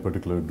RBI in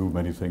particular do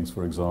many things.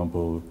 For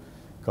example,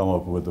 come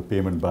up with the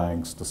payment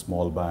banks, the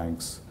small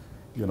banks,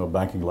 you know,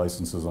 banking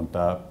licenses on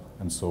tap,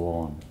 and so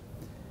on.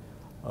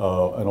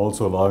 And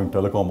also allowing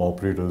telecom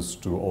operators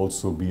to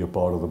also be a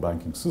part of the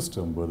banking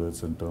system, whether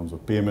it's in terms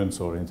of payments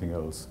or anything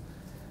else.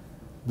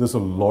 There's a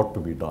lot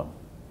to be done.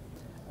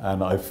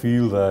 And I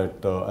feel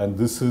that, and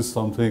this is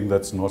something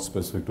that's not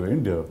specific to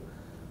India,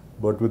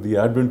 but with the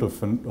advent of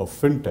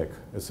fintech,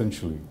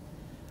 essentially,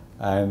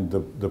 and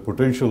the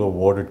potential of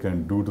what it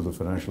can do to the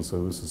financial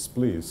services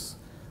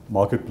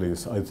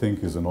marketplace, I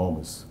think is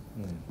enormous.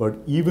 But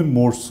even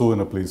more so in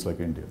a place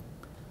like India,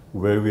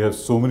 where we have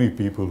so many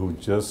people who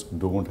just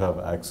don't have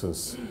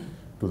access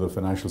to the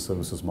financial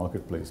services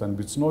marketplace. And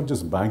it's not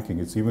just banking,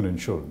 it's even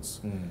insurance.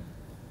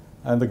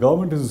 And the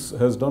government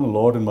has done a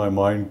lot, in my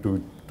mind,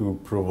 to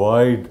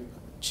provide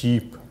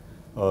cheap,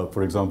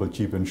 for example,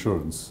 cheap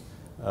insurance,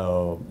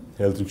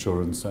 health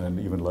insurance, and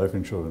even life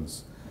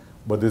insurance.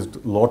 But there's a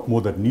lot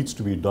more that needs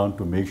to be done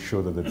to make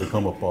sure that they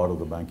become a part of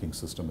the banking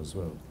system as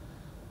well.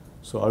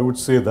 So I would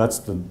say that's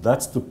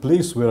the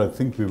place where I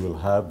think we will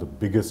have the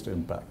biggest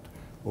impact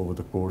over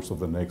the course of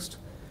the next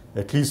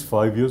at least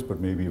 5 years, but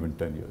maybe even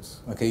 10 years.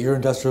 Okay, your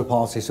industrial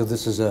policy, so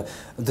this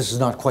is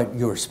not quite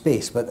your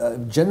space,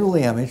 but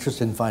generally I'm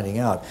interested in finding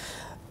out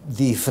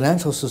the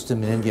financial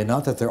system in India,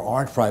 not that there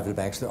aren't private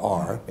banks, there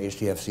are,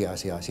 HDFC,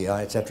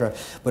 ICICI, et cetera,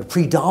 but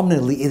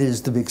predominantly it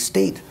is the big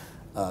state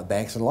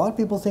banks. And a lot of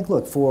people think,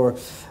 look, for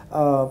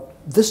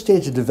this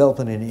stage of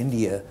development in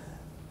India,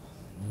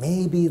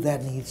 maybe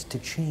that needs to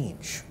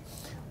change.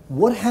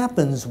 What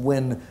happens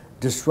when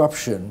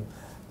disruption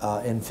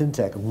in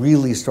fintech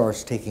really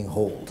starts taking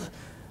hold?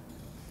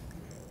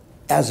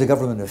 As a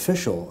government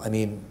official, I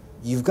mean,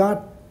 you've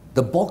got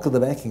the bulk of the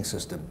banking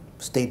system,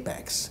 state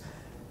banks.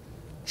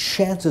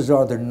 Chances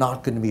are they're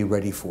not going to be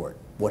ready for it.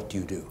 What do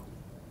you do?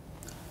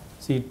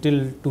 See,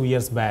 till 2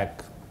 years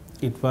back,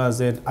 it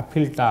was an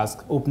uphill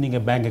task opening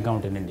a bank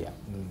account in India.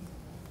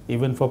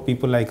 Even for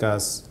people like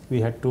us,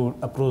 we had to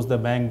approach the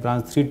bank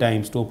branch 3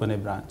 times to open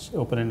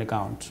an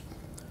account.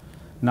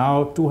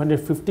 Now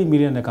 250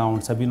 million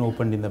accounts have been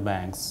opened in the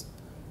banks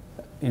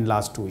in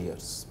last 2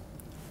 years.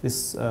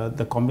 This,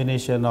 the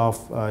combination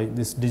of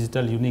this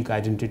digital unique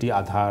identity,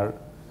 Aadhaar,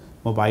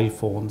 mobile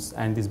phones,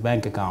 and these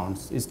bank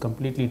accounts is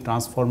completely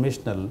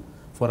transformational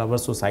for our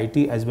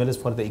society as well as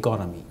for the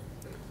economy.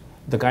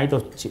 The kind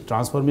of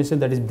transformation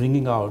that is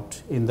bringing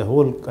out in the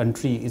whole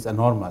country is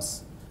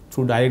enormous.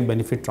 through direct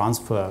benefit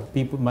transfer.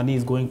 Money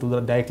is going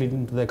directly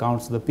into the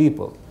accounts of the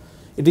people.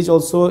 It is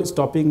also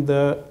stopping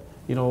the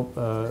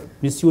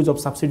misuse of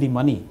subsidy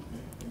money.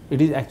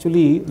 It is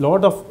actually a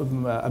lot of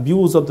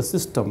abuse of the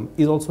system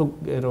is also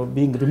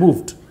being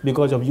removed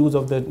because of use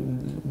of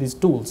these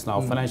tools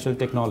now, financial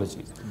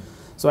technologies.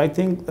 So I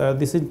think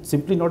this is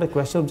simply not a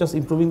question of just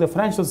improving the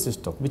financial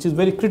system, which is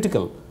very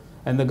critical,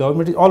 and the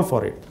government is all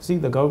for it. See,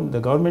 the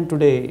government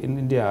today in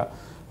India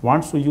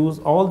wants to use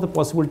all the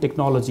possible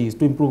technologies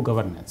to improve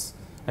governance,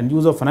 and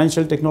use of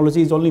financial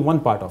technology is only one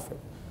part of it.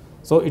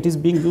 So it is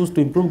being used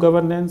to improve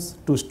governance,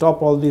 to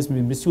stop all this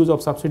misuse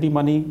of subsidy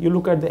money. You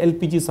look at the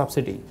LPG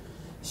subsidy,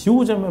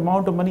 huge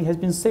amount of money has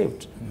been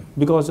saved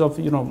because of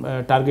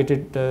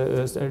targeted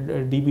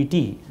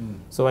DBT.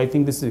 So I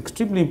think this is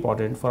extremely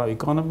important for our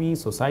economy,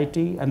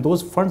 society, and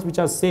those funds which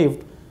are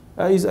saved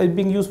is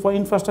being used for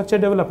infrastructure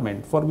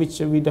development, for which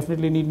we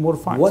definitely need more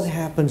funds. What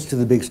happens to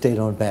the big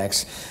state-owned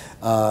banks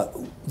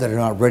that are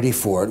not ready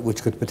for it,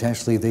 which could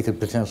potentially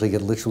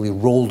get literally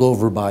rolled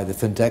over by the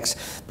fintechs,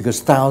 because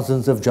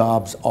thousands of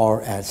jobs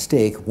are at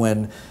stake when,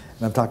 and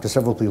I've talked to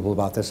several people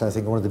about this, I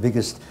think one of the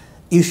biggest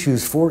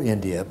issues for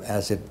India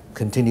as it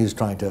continues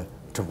trying to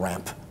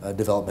ramp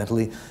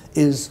developmentally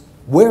is,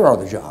 where are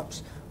the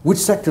jobs? Which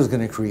sector is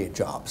going to create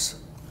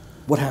jobs?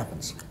 What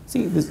happens?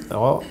 See,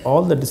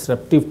 all the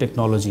disruptive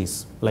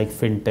technologies like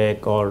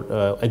fintech or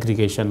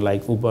aggregation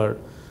like Uber,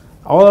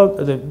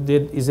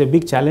 there is a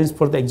big challenge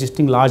for the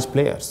existing large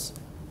players.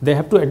 They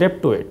have to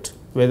adapt to it,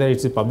 whether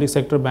it's the public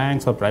sector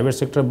banks or private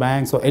sector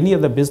banks or any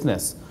other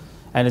business.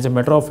 And as a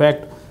matter of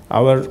fact,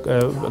 our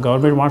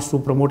government wants to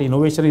promote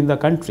innovation in the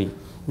country.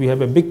 We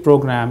have a big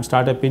program,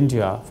 Startup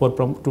India,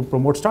 to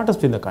promote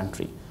startups in the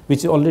country, which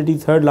is already the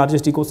third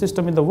largest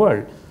ecosystem in the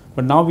world.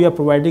 But now we are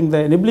providing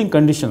the enabling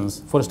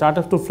conditions for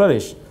startups to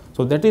flourish.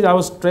 So that is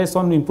our stress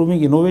on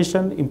improving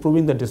innovation,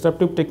 improving the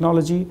disruptive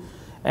technology,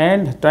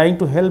 and trying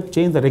to help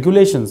change the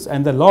regulations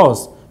and the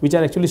laws which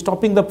are actually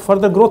stopping the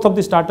further growth of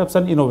the startups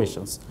and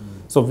innovations.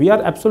 So we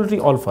are absolutely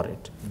all for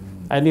it.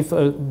 And if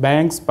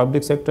banks,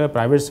 public sector,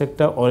 private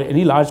sector, or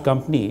any large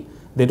company,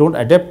 they don't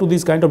adapt to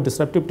these kind of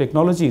disruptive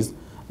technologies,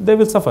 they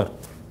will suffer.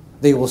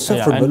 They will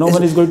suffer, and no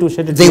one is going to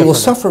shed a tear. They will for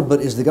suffer, but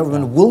is the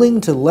government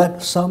willing to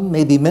let some,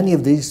 maybe many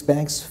of these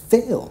banks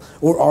fail,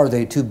 or are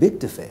they too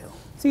big to fail?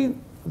 See,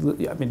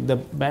 I mean,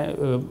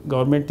 the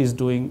government is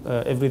doing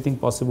everything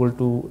possible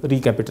to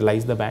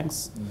recapitalize the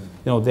banks.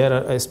 There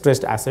are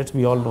stressed assets.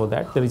 We all know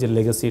that there is a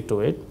legacy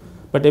to it,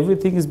 but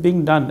everything is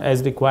being done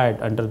as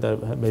required under the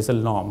Basel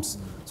norms.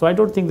 So I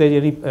don't think there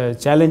is any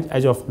challenge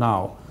as of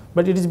now,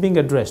 but it is being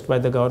addressed by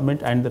the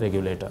government and the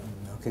regulator.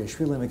 Okay,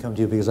 Shri, let me come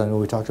to you, because I know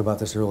we talked about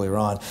this earlier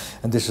on,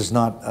 and this is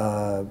not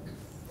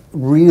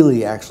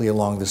really actually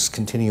along this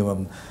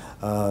continuum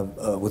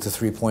with the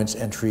 3 points: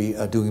 entry,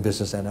 doing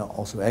business, and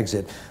also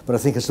exit. But I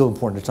think it's still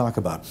important to talk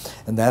about,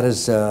 and that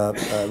is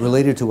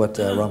related to what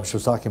Ramesh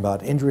was talking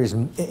about.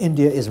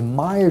 India is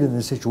mired in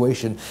this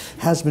situation,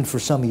 has been for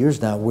some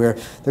years now, where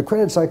the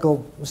credit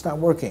cycle is not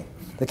working.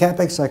 The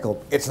CapEx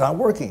cycle, it's not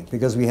working,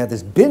 because we had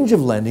this binge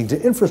of lending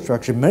to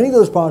infrastructure. Many of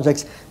those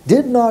projects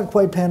did not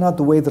quite pan out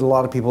the way that a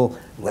lot of people,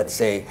 let's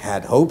say,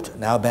 had hoped.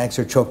 Now banks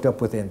are choked up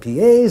with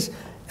NPAs,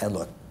 and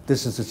look,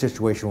 this is the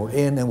situation we're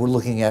in, and we're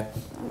looking at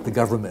the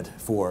government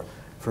for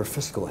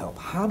fiscal help.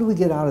 How do we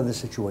get out of this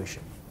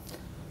situation?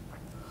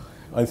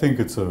 I think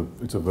it's a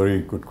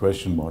very good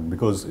question, Martin,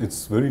 because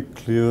it's very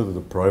clear that the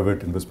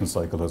private investment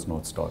cycle has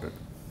not started.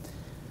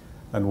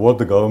 And what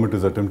the government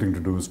is attempting to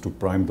do is to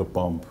prime the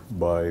pump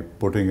by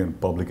putting in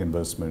public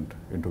investment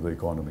into the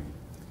economy.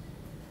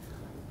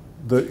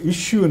 The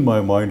issue in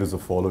my mind is the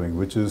following,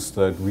 which is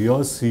that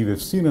we've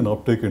seen an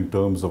uptick in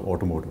terms of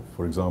automotive.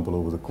 For example,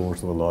 over the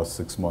course of the last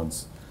 6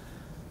 months,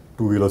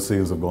 two-wheeler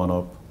sales have gone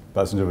up,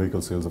 passenger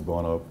vehicle sales have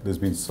gone up. There's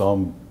been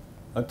some,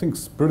 I think,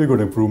 pretty good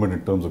improvement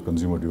in terms of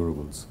consumer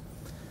durables.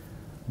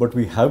 But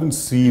we haven't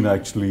seen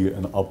actually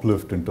an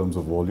uplift in terms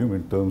of volume,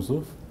 in terms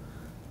of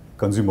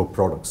consumer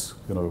products,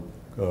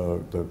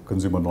 the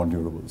consumer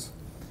non-durables.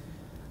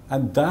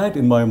 And that,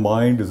 in my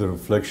mind, is a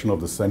reflection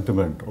of the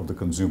sentiment of the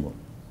consumer.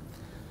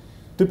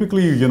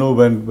 Typically,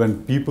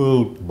 when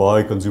people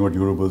buy consumer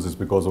durables, it's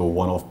because of a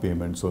one-off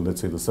payment. So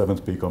let's say the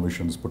 7th pay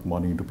commissions put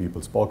money into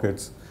people's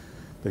pockets.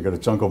 They get a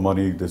chunk of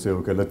money. They say,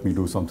 okay, let me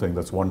do something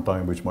that's one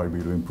time, which might be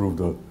to improve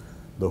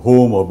the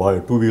home, or buy a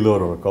two-wheeler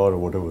or a car or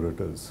whatever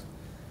it is.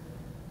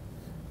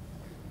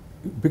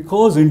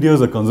 Because India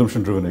is a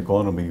consumption-driven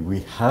economy,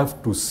 we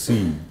have to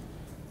see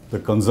the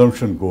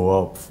consumption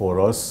go up for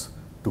us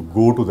to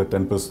go to the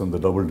 10%, the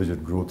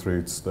double-digit growth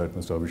rates that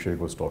Mr. Abhishek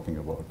was talking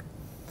about.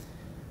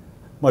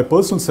 My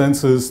personal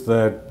sense is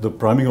that the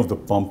priming of the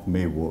pump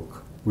may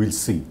work. We'll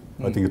see.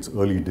 I think it's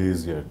early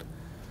days yet.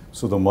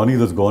 So the money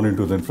that's gone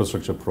into the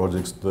infrastructure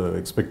projects, the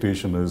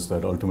expectation is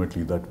that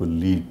ultimately that will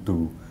lead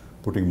to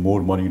putting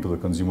more money into the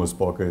consumers'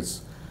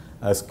 pockets.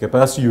 As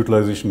capacity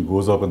utilization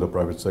goes up in the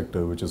private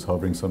sector, which is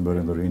hovering somewhere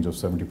in the range of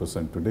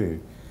 70% today,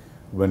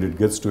 when it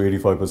gets to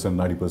 85%,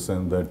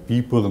 90%, that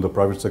people in the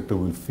private sector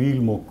will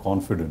feel more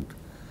confident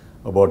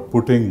about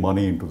putting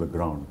money into the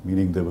ground,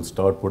 meaning they will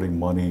start putting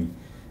money,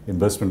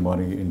 investment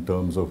money, in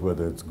terms of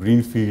whether it's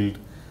greenfield,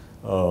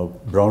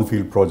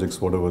 brownfield projects,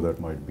 whatever that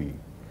might be.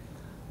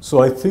 So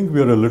I think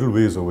we are a little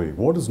ways away.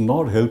 What is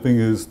not helping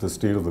is the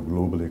state of the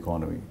global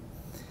economy.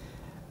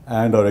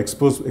 And our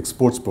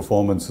exports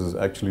performance has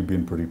actually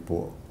been pretty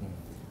poor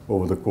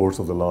over the course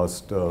of the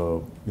last,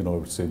 I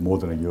would say more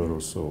than a year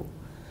or so.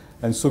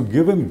 And so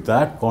given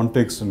that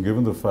context and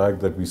given the fact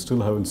that we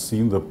still haven't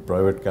seen the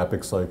private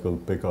capex cycle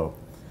pick up,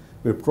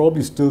 we're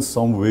probably still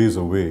some ways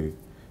away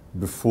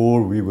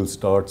before we will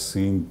start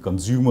seeing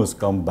consumers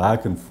come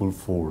back in full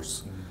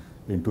force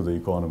into the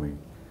economy.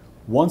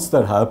 Once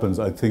that happens,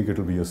 I think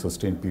it'll be a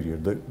sustained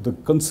period. The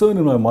concern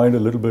in my mind a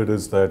little bit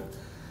is that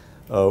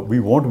we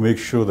want to make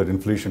sure that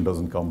inflation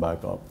doesn't come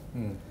back up.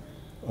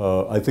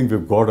 I think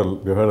we've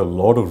had a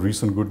lot of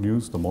recent good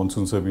news. The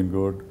monsoons have been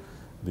good.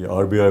 The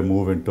RBI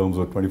move in terms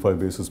of 25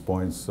 basis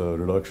points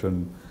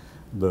reduction,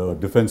 the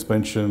defense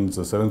pensions,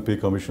 the 7th pay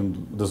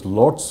commission. There's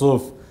lots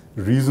of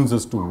reasons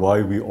as to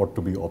why we ought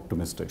to be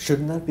optimistic.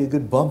 Shouldn't that be a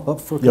good bump up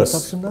for Yes,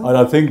 consumption now? and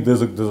I think there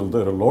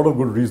are a lot of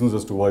good reasons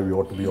as to why we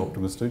ought to be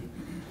optimistic,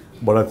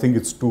 but I think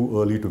it's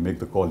too early to make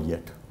the call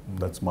yet.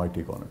 That's my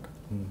take on it.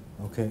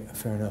 Okay,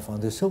 fair enough. On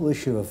this whole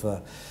issue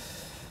of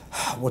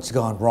what's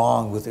gone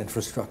wrong with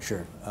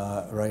infrastructure,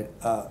 right?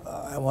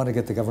 I want to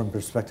get the government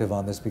perspective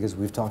on this because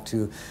we've talked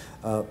to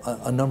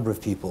a number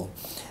of people,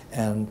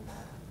 and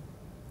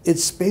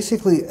it's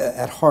basically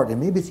at heart,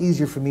 and maybe it's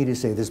easier for me to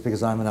say this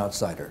because I'm an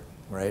outsider,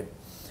 right?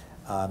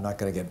 I'm not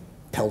going to get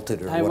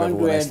pelted or I whatever want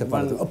to when I add step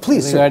one out of the...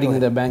 Please, sir, regarding go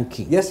the ahead.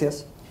 banking. Yes,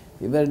 yes.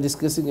 We were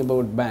discussing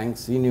about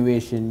banks,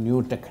 innovation,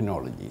 new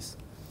technologies.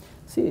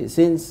 See,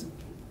 since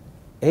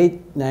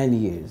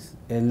 8-9 years,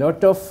 a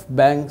lot of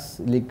banks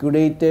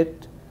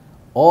liquidated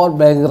or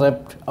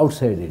bankrupt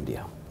outside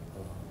India.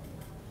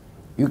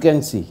 You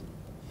can see.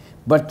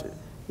 But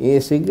a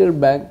single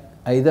bank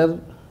either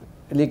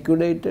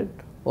liquidated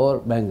or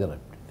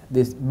bankrupt.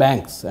 These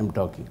banks I'm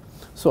talking.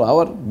 So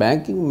our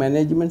banking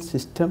management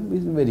system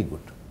is very good.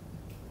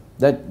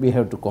 That we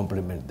have to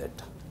compliment that.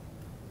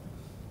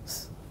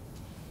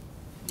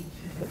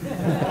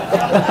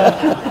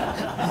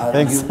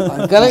 Thanks.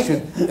 You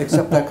should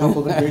accept that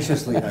compliment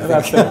graciously.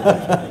 I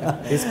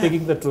think. He's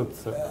speaking the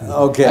truth, sir.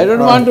 Okay. I don't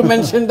want to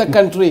mention the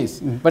countries,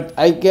 but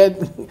I can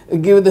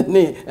give the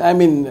name. I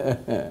mean,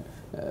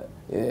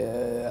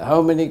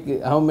 how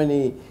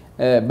many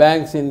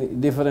banks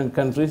in different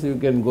countries you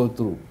can go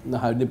through,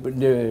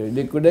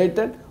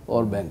 liquidated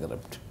or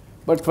bankrupt.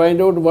 But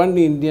find out one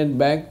Indian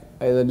bank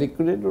either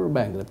liquidated or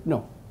bankrupt.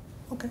 No.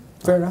 Okay,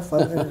 fair enough.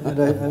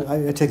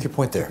 I take your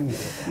point there.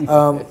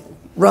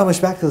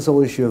 Ramesh, back to this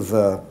whole issue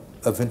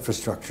of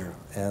infrastructure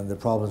and the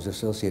problems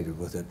associated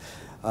with it.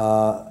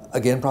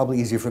 Again, probably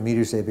easier for me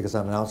to say because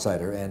I'm an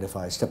outsider, and if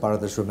I step out of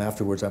this room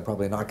afterwards, I'm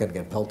probably not going to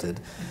get pelted.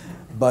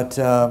 But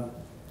a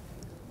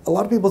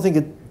lot of people think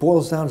it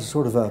boils down to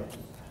sort of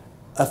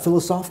a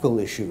philosophical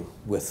issue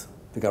with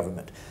the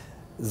government,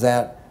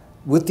 that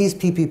with these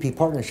PPP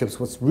partnerships,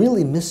 what's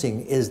really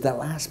missing is that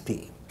last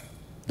P,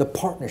 the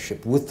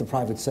partnership with the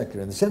private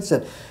sector, in the sense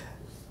that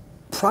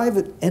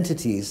private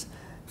entities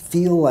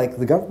feel like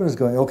the government is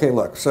going, okay,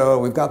 look, so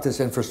we've got this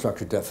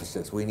infrastructure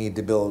deficits. We need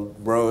to build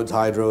roads,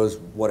 hydros,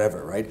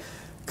 whatever, right?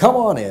 Come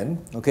on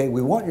in, okay,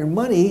 we want your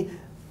money,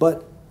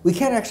 but we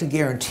can't actually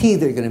guarantee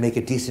they're going to make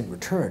a decent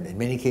return. In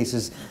many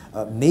cases,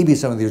 maybe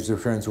some of these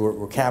returns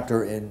were capped,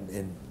 or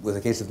with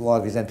the case of a lot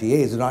of these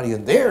NPAs, they're not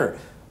even there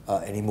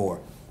anymore.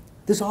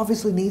 This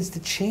obviously needs to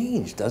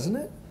change, doesn't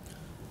it?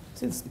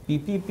 Since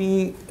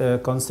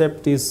PPP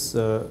concept is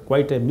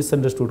quite a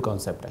misunderstood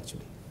concept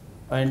actually,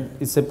 and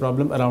it's a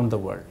problem around the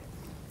world.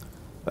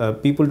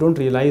 People don't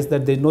realize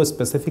that there is no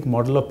specific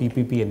model of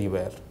PPP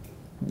anywhere.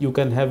 You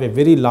can have a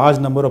very large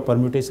number of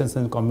permutations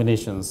and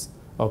combinations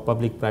of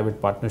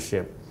public-private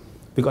partnership,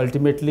 because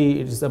ultimately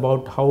it is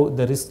about how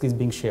the risk is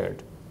being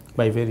shared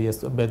by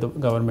the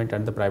government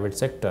and the private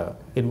sector,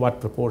 in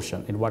what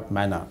proportion, in what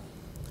manner.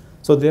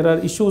 So there are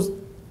issues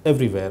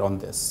everywhere on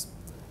this.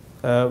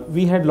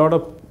 We had a lot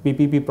of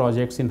PPP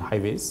projects in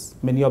highways.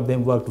 Many of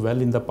them worked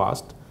well in the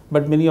past,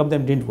 but many of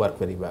them didn't work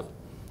very well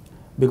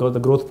because the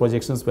growth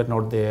projections were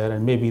not there,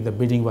 and maybe the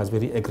bidding was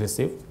very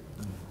aggressive.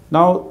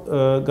 Now,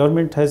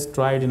 government has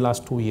tried in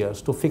last 2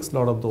 years to fix a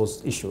lot of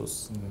those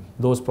issues.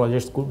 Those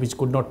projects which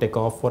could not take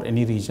off for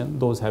any region,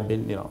 those have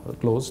been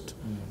closed,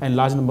 and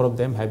large number of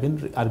them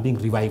are being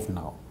revived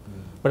now.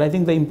 But I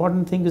think the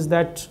important thing is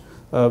that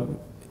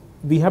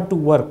we have to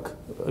work.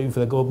 If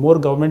more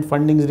government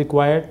funding is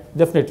required,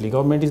 definitely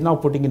government is now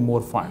putting in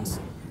more funds,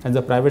 and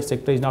the private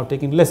sector is now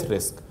taking less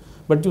risk.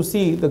 But you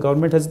see, the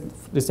government has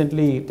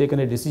recently taken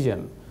a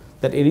decision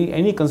that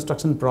any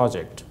construction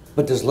project.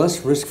 But does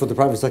less risk for the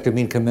private sector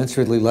mean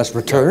commensurately less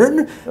return?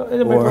 As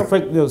a matter of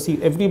fact,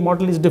 see, every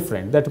model is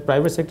different that the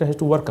private sector has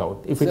to work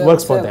out if it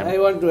works for them. I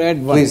want to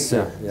add one. Please,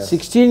 sir. Yes.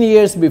 16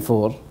 years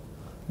before,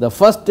 the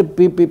first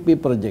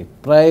PPP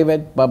project,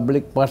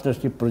 private-public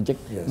partnership project,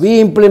 Yes. we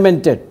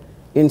implemented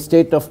in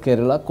state of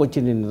Kerala,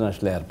 Cochin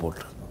International Airport.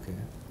 Okay.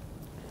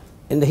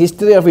 in the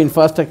history of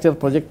infrastructure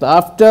project,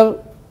 after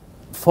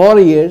 4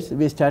 years,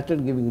 we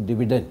started giving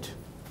dividend.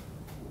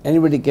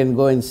 Anybody can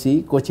go and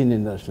see Cochin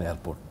International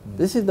Airport.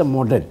 This is the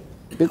model,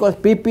 because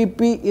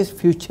PPP is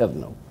future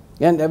now.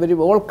 And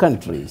all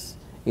countries,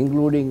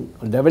 including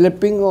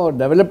developing or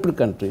developed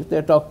countries, they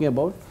are talking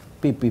about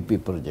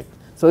PPP project.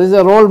 So this is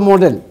a role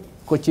model,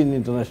 Cochin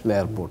International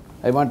Airport.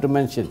 I want to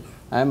mention,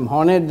 I am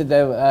honored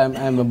that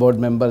I am a board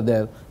member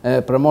there,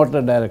 a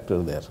promoter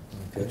director there.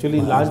 Okay.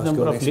 Actually, large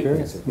number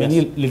of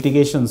many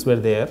litigations were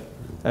there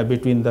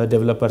between the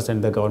developers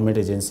and the government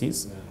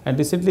agencies. And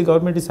recently,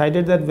 government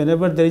decided that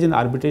whenever there is an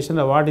arbitration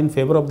award in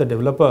favor of the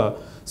developer,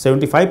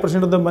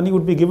 75% of the money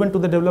would be given to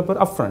the developer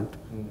upfront,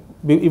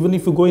 even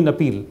if you go in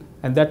appeal,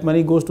 and that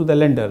money goes to the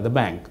lender, the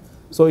bank.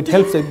 So it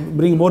helps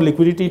bring more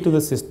liquidity to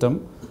the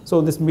system.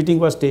 So this meeting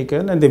was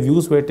taken and the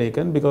views were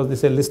taken, because this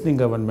is a listening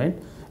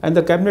government, and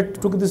the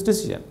cabinet took this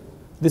decision.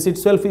 This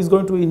itself is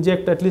going to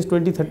inject at least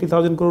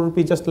 20-30,000 crore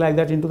rupees just like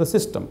that into the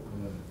system.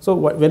 So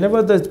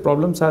whenever the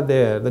problems are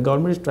there, the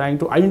government is trying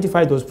to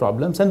identify those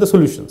problems and the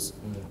solutions.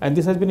 And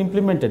this has been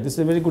implemented. This is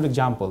a very good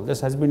example.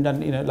 This has been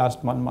done in the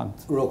last 1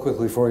 month. Real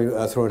quickly before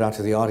you throw it out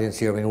to the audience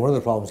here, I mean, one of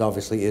the problems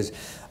obviously is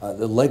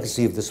the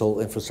legacy of this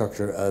whole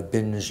infrastructure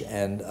binge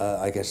and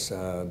I guess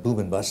boom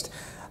and bust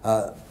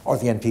are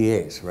the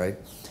NPAs, right?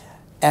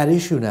 At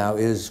issue now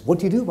is, what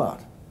do you do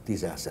about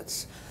these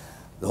assets?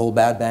 The whole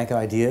bad bank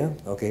idea,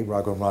 okay,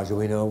 Raghuram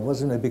Rajawino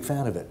wasn't a big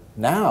fan of it.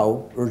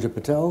 Now, Urjit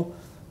Patel,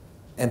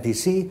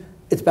 MPC,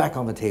 it's back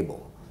on the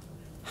table.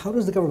 How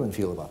does the government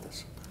feel about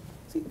this?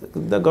 See,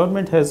 the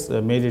government has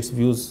made its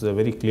views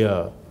very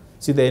clear.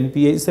 See, the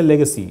NPA is a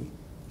legacy,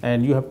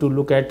 and you have to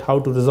look at how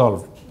to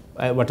resolve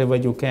whatever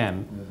you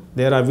can.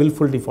 There are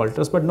willful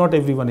defaulters, but not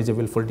everyone is a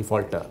willful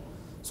defaulter.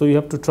 So you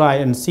have to try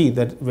and see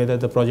that whether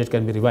the project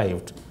can be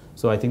revived.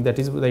 So I think that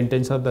is the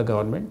intention of the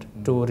government,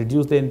 to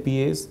reduce the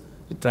NPAs,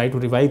 try to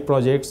revive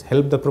projects,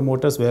 help the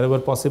promoters wherever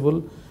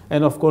possible,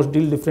 and of course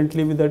deal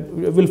differently with the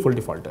willful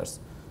defaulters.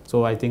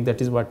 So I think that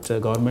is what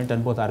government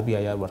and both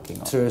RBI are working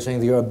on. So you're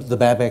saying the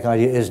bad bank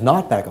idea is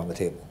not back on the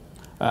table?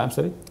 I'm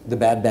sorry? The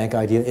bad bank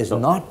idea is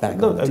not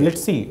back on the table?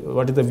 Let's see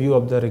what is the view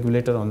of the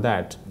regulator on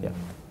that. Yeah.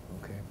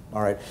 Okay,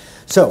 all right.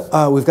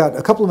 So we've got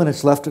a couple of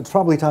minutes left. It's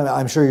probably time,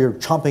 I'm sure you're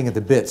chomping at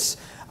the bits.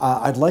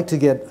 I'd like to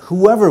get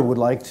whoever would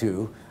like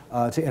to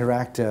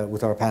interact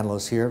with our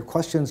panelists here.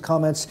 Questions,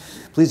 comments,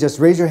 please just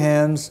raise your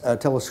hands,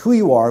 tell us who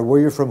you are,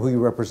 where you're from, who you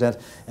represent,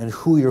 and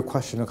who your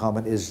question or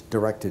comment is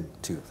directed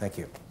to. Thank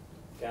you.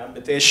 I'm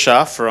Mitesh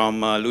Shah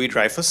from Louis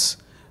Dreyfus.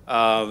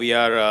 We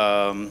are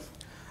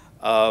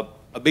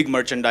a big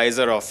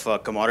merchandiser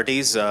of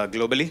commodities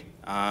globally,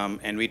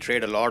 and we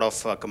trade a lot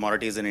of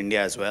commodities in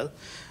India as well.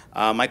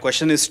 My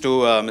question is to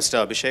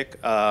Mr.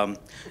 Abhishek,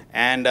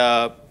 and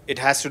it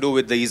has to do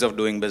with the ease of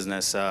doing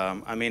business.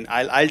 I mean,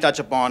 I'll touch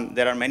upon,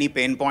 there are many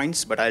pain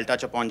points, but I'll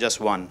touch upon just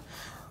one.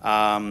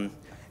 And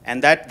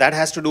that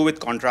has to do with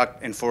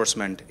contract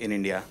enforcement in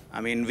India.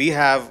 I mean, we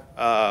have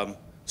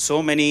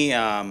so many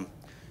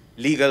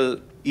legal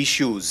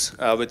issues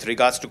with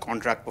regards to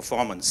contract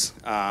performance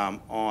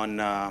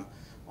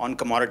on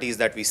commodities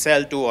that we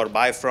sell to or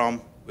buy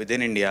from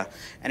within India.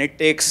 And it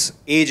takes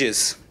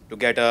ages to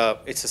get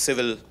it's a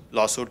civil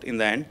lawsuit in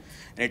the end,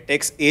 and it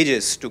takes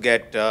ages to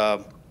get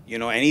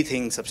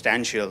anything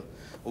substantial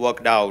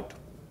worked out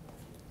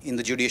in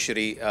the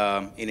judiciary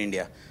in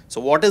India.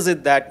 So what is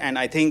it that, and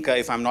I think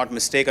if I'm not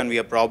mistaken, we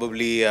are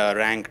probably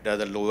ranked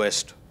the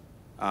lowest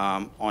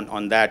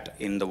on that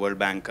in the World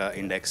Bank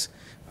index.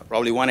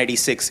 Probably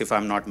 186 if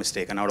I'm not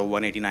mistaken, out of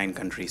 189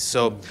 countries.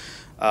 So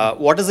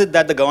what is it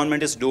that the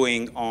government is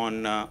doing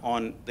on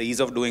the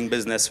ease of doing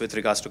business with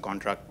regards to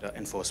contract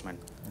enforcement?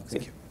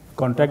 Thank you.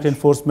 Contract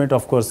enforcement,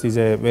 of course, is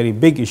a very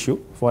big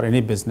issue for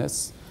any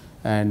business.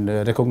 And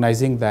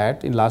recognizing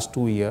that in last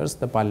 2 years,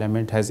 the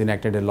Parliament has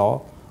enacted a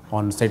law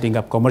on setting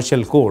up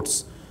commercial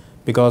courts,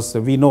 because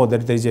we know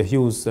that there is a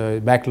huge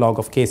backlog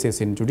of cases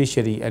in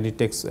judiciary, and it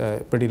takes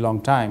a pretty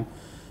long time.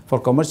 For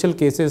commercial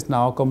cases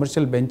now,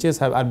 commercial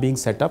benches are being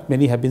set up.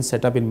 Many have been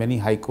set up in many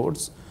high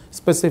courts,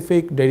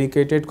 specific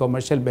dedicated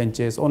commercial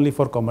benches only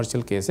for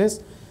commercial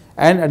cases.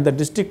 And at the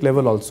district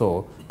level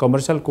also,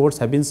 commercial courts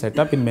have been set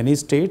up in many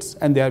states,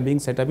 and they are being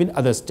set up in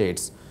other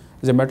states.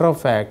 As a matter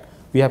of fact,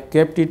 we have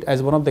kept it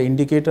as one of the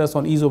indicators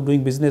on ease of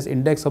doing business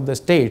index of the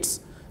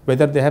states,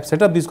 whether they have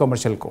set up these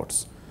commercial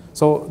courts.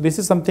 So this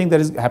is something that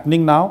is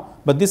happening now,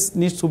 but this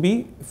needs to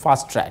be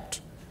fast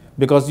tracked,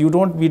 because we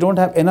don't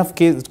have enough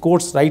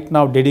courts right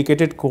now,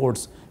 dedicated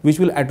courts, which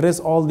will address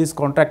all these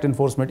contract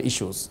enforcement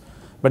issues.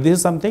 But this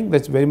is something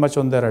that's very much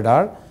on the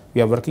radar.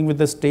 We are working with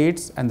the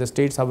states, and the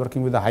states are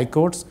working with the high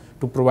courts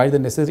to provide the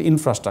necessary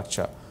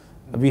infrastructure.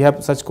 We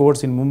have such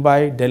courts in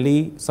Mumbai,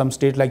 Delhi, some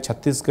state like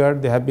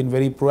Chhattisgarh. They have been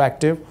very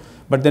proactive.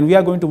 But then we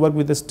are going to work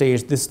with the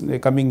states this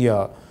coming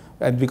year,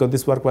 and because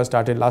this work was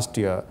started last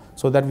year,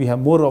 so that we have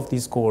more of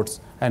these courts,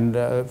 and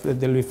there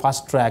will be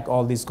fast track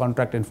all these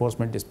contract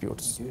enforcement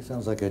disputes. It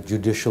sounds like a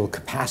judicial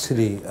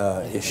capacity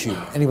issue.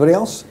 Anybody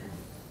else?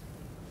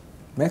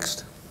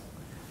 Next.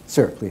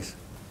 Sir, please.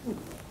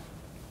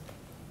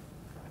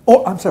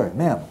 Oh, I'm sorry,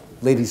 ma'am.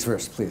 Ladies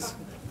first, please.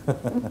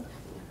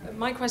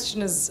 My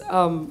question is,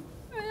 I'm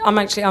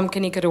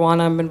Kanika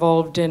Dewan. I'm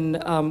involved in,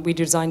 we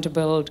do design to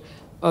build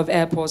of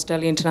airports,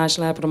 Delhi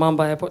International Airport and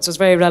Mumbai Airport. So it's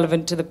very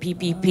relevant to the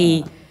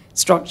PPP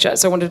structure.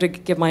 So I wanted to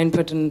give my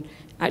input and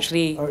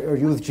actually... Are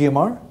you with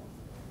GMR?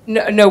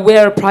 No,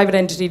 we're a private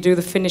entity, do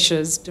the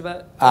finishes,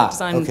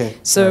 design. Okay.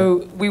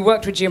 So we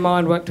worked with GMR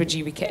and worked with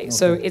GVK. Okay.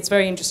 So it's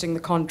very interesting, the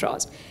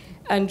contrast.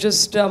 And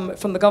just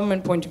from the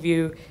government point of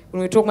view,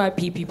 when we're talking about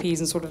PPPs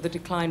and sort of the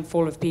decline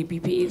fall of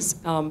PPPs,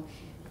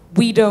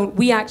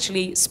 we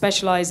actually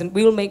specialize and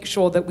we'll make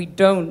sure that we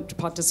don't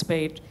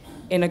participate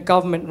in a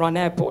government-run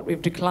airport.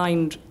 We've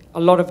declined a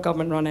lot of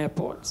government-run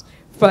airports.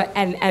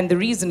 And the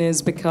reason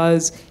is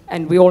because,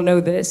 and we all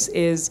know this,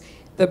 is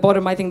the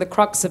bottom, I think the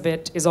crux of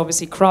it is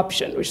obviously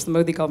corruption, which the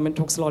Modi government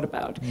talks a lot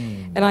about.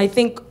 And I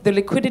think the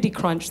liquidity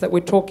crunch that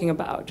we're talking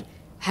about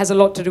has a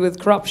lot to do with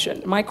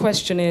corruption. My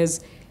question is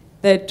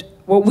that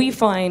what we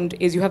find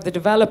is you have the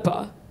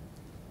developer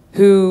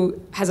who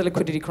has a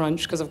liquidity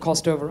crunch because of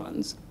cost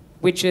overruns,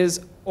 which is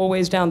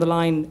always down the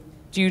line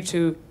due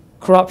to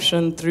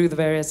corruption through the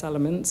various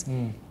elements.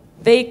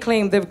 They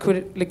claim the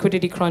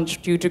liquidity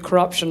crunch due to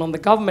corruption on the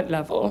government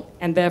level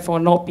and therefore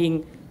not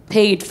being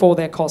paid for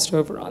their cost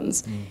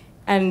overruns.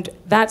 And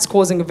that's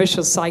causing a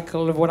vicious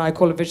cycle of what I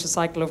call a vicious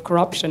cycle of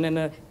corruption and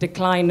a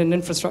decline in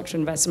infrastructure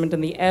investment,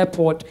 and the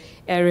airport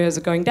areas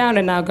are going down,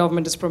 and now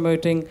government is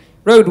promoting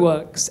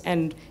roadworks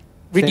and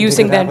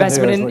reducing their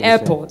investment in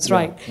airports,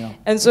 right? Yeah.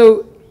 And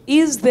so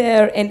is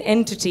there an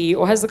entity,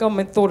 or has the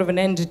government thought of an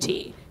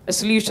entity, a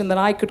solution that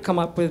I could come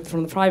up with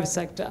from the private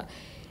sector,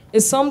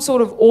 is some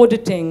sort of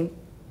auditing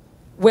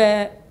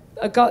where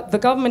the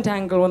government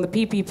angle on the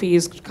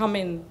PPPs come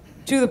in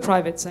to the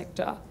private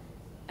sector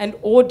and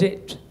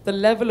audit the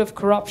level of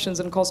corruptions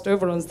and cost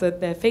overruns that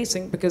they're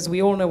facing, because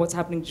we all know what's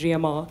happening to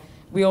GMR,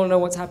 we all know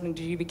what's happening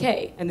to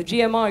GVK, and the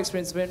GMR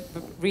experience has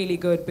been really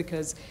good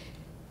because,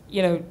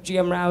 you know,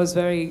 GM Rao is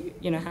very,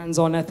 you know,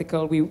 hands-on,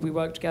 ethical. We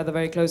work together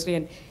very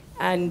closely,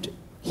 and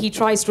he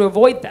tries to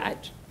avoid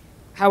that.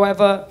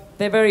 However,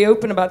 they're very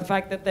open about the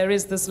fact that there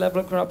is this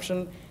level of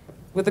corruption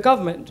with the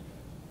government.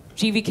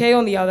 GVK,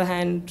 on the other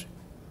hand,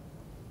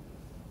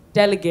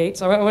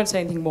 delegates. I won't say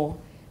anything more,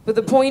 but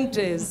the point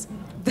is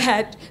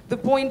that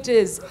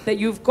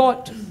you've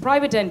got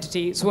private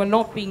entities who are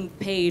not being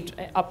paid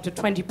up to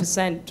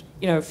 20%,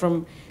 you know,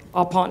 from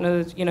our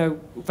partners, you know,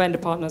 vendor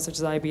partners such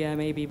as IBM,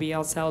 ABB,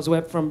 ourselves,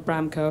 we're from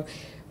Bramco.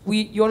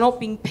 You're not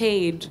being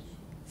paid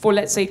for,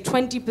 let's say,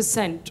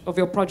 20% of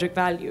your project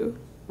value,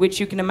 which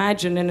you can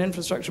imagine an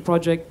infrastructure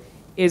project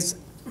is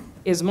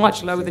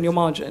much lower than your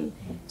margin.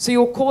 So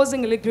you're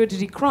causing a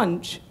liquidity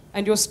crunch,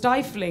 and you're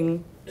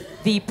stifling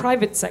the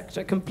private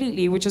sector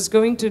completely, which is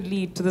going to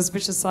lead to this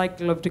vicious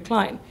cycle of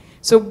decline.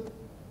 So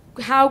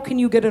how can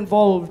you get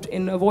involved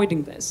in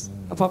avoiding this,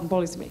 apart from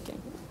policy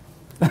making?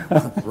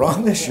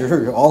 Ramesh,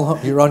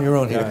 you're on your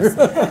own here.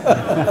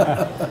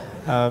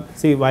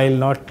 See, while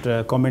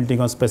not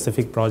commenting on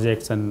specific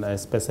projects and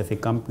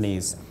specific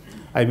companies,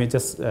 I may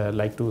just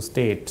like to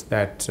state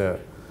that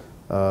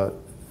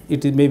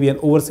it may be an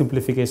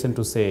oversimplification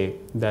to say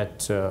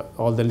that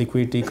all the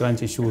liquidity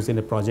crunch issues in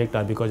a project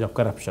are because of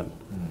corruption.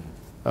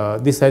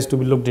 This has to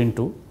be looked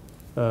into.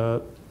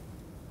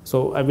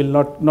 So I will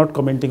not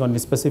commenting on a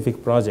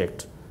specific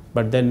project,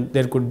 but then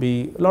there could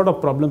be a lot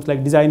of problems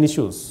like design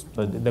issues,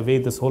 the way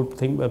this whole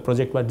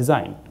project was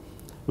designed,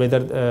 whether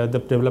the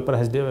developer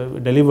has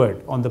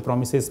delivered on the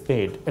promises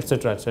paid,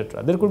 etc.,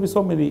 etc. There could be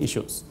so many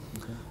issues.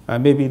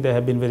 Maybe they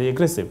have been very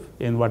aggressive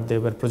in what they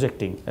were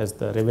projecting as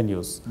the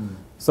revenues.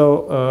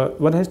 So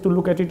one has to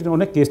look at it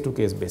on a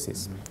case-to-case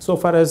basis. So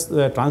far as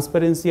the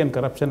transparency and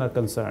corruption are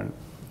concerned,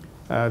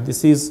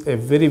 this is a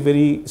very,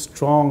 very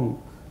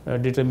strong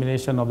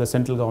determination of the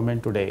central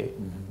government today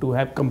to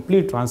have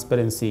complete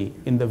transparency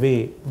in the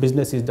way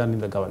business is done in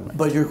the government.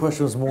 But your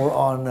question was more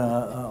on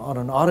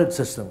an audit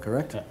system,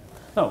 correct? Yeah.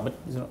 No, but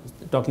you know,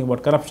 talking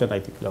about corruption, I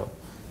think.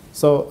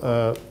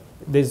 So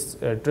there's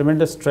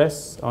tremendous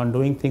stress on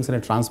doing things in a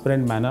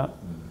transparent manner.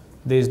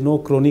 There is no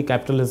crony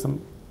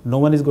capitalism. No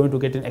one is going to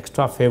get an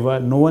extra favor.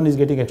 No one is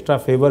getting extra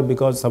favor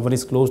because someone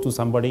is close to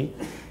somebody.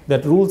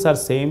 That rules are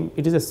same.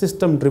 It is a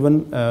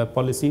system-driven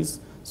policies,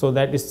 so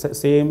that is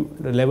same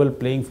level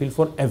playing field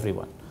for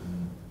everyone.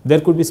 There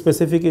could be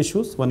specific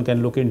issues one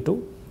can look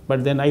into,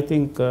 but then I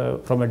think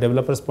from a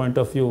developer's point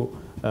of view,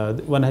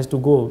 one has to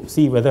go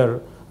see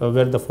whether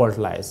where the fault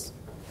lies.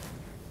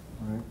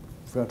 All right.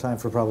 We've got time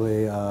for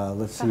probably,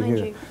 let's see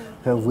here.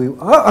 Have we,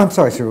 oh, I'm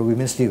sorry, sir, we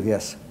missed you,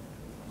 yes.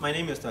 My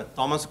name is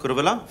Thomas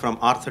Kuruvela from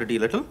R30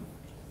 Little.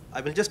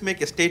 I will just make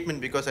a statement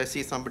because I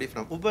see somebody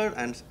from Uber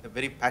and a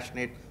very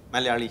passionate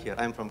Malayali here.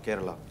 I am from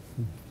Kerala.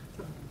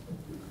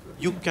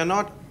 You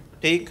cannot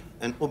take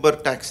an Uber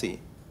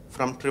taxi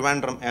from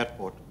Trivandrum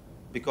Airport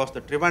because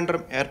the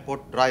Trivandrum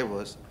Airport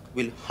drivers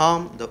will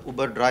harm the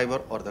Uber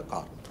driver or the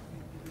car.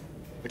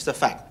 It's a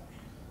fact.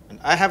 And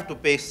I have to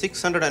pay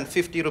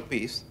 650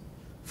 rupees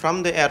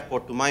from the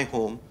airport to my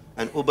home,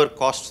 and Uber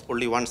costs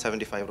only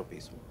 175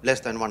 rupees,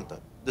 less than 1/3.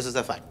 This is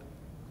a fact.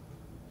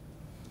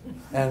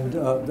 And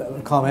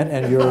comment,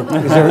 and you're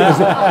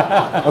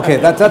okay.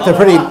 That's a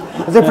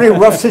pretty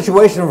rough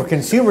situation for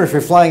consumers if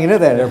you're flying into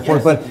that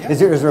airport. But is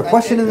there a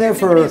question in there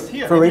for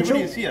Rachel?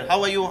 Everybody is here.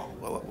 How are you?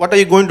 What are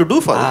you going to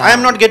do for it? I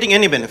am not getting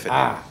any benefit.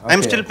 Okay.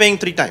 I'm still paying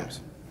 3 times.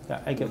 Yeah,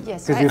 I can.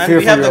 Yes, Because you And fear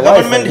we for have your the life,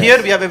 government I here.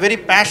 guess. We have a very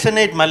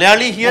passionate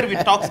Malayali here. We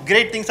talk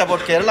great things about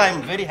Kerala.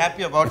 I'm very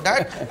happy about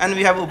that. And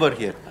we have Uber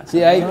here.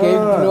 See, I came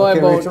to know okay,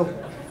 about. Rachel.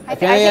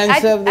 Can I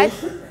answer this?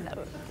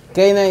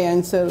 Can I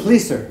answer?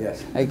 Please, sir.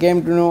 Yes. I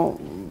came to know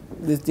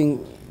this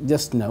thing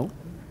just now.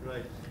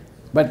 Right.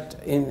 But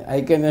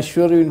I can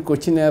assure you in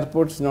Cochin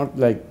airport it's not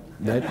like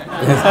that.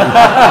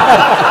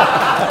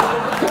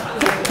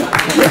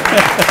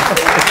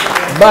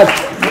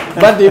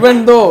 but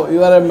even though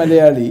you are a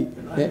Malayali,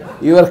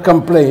 your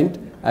complaint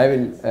I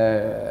will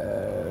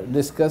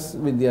discuss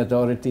with the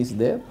authorities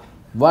there.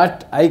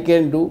 What I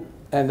can do,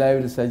 and I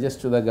will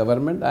suggest to the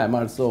government. I am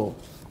also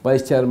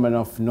Vice Chairman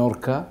of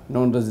NORCA,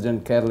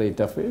 Non-Resident Kerala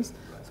Affairs.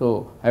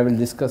 So I will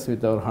discuss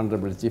with our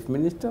Honorable Chief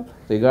Minister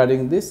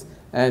regarding this,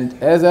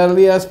 and as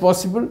early as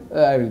possible,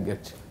 I will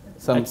get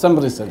some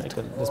result. I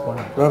can respond.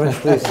 Ramesh,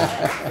 please.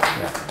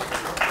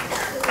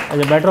 As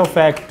a matter of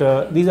fact,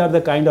 these are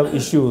the kind of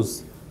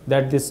issues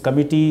that this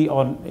committee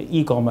on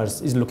e-commerce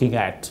is looking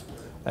at.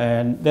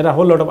 And there are a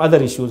whole lot of other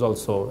issues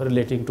also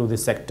relating to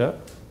this sector.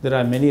 There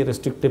are many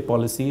restrictive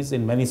policies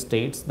in many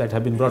states that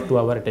have been brought to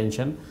our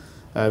attention.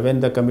 When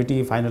the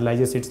committee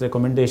finalizes its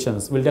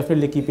recommendations, we'll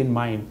definitely keep in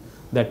mind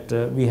that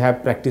we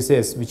have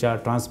practices which are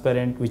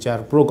transparent, which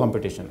are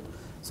pro-competition.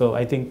 So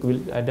I think we'll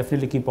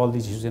definitely keep all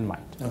these issues in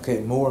mind. Okay,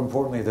 more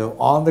importantly though,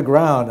 on the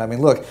ground, I mean,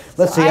 look,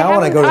 let's say I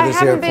want to go to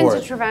this airport. I haven't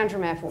been to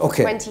Trivandrum Airport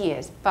Okay. for 20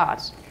 years,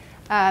 but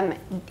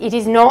it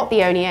is not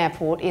the only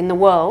airport in the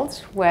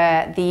world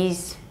where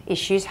these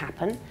issues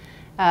happen.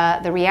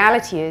 The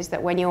reality is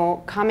that when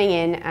you're coming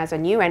in as a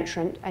new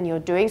entrant and you're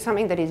doing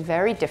something that is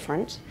very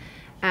different,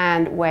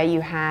 and where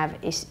you have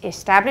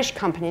established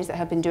companies that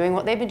have been doing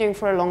what they've been doing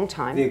for a long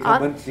time. The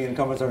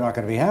incumbents are not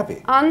going to be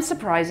happy.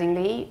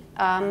 Unsurprisingly,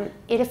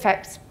 it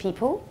affects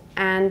people,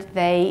 and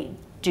they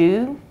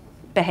do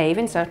behave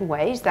in certain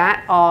ways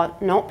that are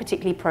not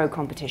particularly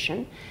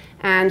pro-competition.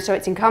 And so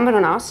it's incumbent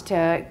on us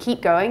to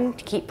keep going,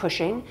 to keep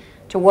pushing,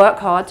 to work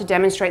hard to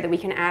demonstrate that we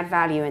can add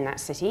value in that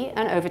city.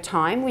 And over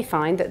time, we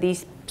find that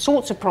these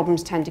sorts of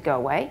problems tend to go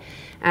away.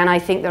 And I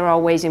think there are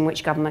ways in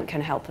which government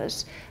can help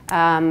us.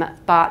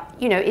 But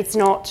you know, it's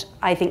not,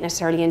 I think,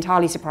 necessarily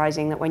entirely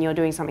surprising that when you're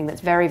doing something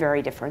that's very,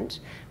 very different,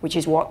 which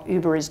is what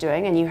Uber is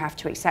doing, and you have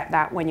to accept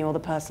that when you're the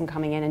person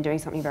coming in and doing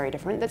something very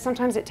different, that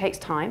sometimes it takes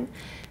time.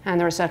 And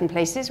there are certain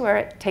places where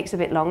it takes a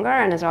bit longer.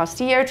 And as our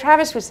CEO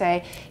Travis would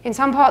say, in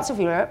some parts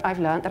of Europe, I've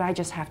learned that I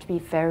just have to be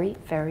very,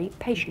 very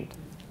patient.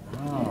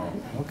 Oh,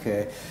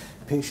 okay.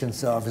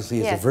 Patience obviously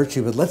is Yes. a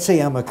virtue, but let's say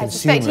I'm a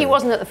consumer. I suspect he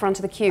wasn't at the front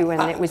of the queue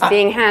when it was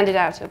being handed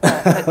out.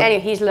 But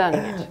anyway, he's learning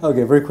it.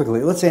 Okay, very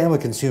quickly. Let's say I'm a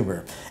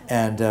consumer,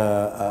 and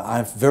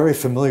I'm very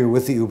familiar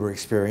with the Uber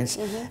experience,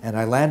 and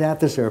I land at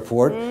this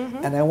airport,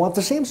 and I want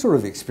the same sort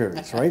of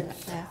experience, right?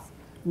 Yeah.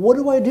 What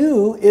do I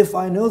do if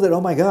I know that,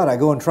 oh my God, I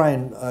go and try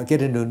and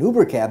get into an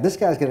Uber cab, this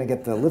guy's going to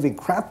get the living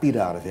crap beat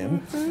out of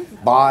him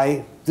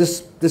by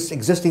this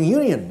existing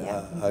union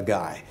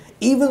guy?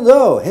 Even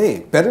though,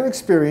 hey, better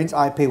experience,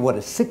 I pay what,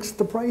 1/6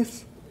 the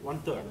price?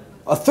 1/3.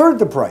 1/3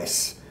 the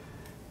price.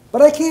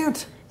 But I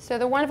can't. So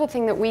the wonderful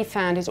thing that we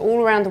found is all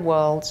around the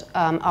world,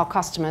 our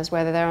customers,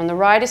 whether they're on the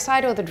rider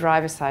side or the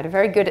driver side, are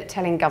very good at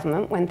telling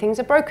government when things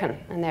are broken,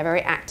 and they're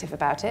very active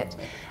about it.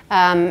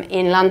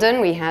 In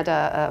London, we had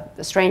a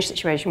strange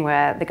situation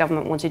where the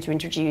government wanted to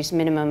introduce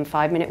minimum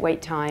 5-minute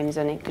wait times,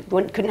 and it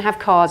couldn't have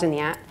cars in the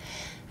app.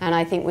 And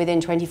I think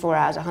within 24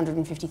 hours,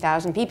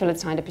 150,000 people had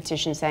signed a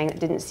petition saying it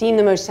didn't seem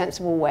the most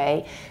sensible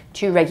way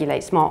to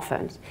regulate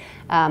smartphones.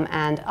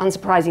 And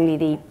unsurprisingly,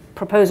 the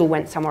proposal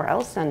went somewhere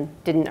else and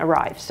didn't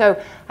arrive. So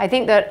I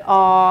think that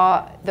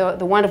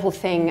the wonderful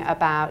thing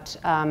about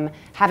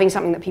having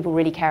something that people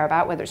really care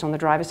about, whether it's on the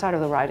driver's side or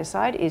the rider's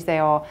side, is they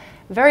are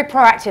very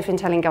proactive in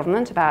telling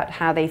government about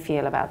how they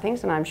feel about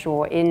things. And I'm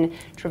sure in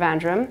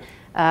Trivandrum,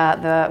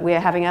 we're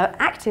having an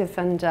active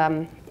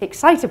and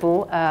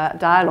excitable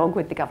dialogue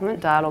with the government.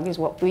 Dialogue is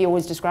what we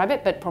always describe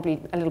it, but probably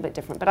a little bit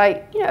different. But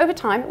over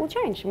time, it will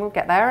change, and we'll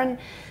get there. And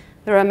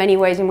there are many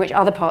ways in which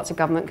other parts of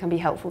government can be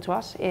helpful to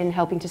us in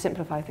helping to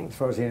simplify things. As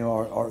far as you know,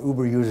 are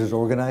Uber users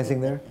organizing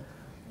there?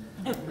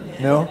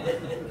 No?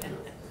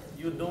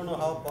 You don't know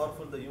how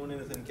powerful the union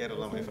is in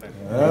Kerala, my friend.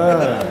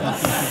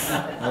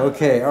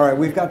 Okay, all right.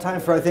 We've got time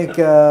for, I think,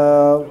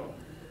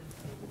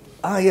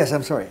 yes,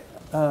 I'm sorry.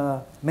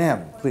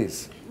 Ma'am,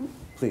 please.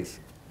 Please.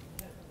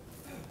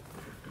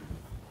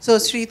 So,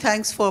 Sri,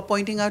 thanks for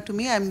pointing out to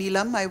me. I'm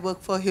Neelam. I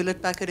work for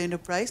Hewlett-Packard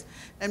Enterprise.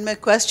 And my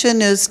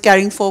question is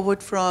carrying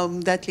forward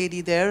from that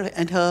lady there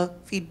and her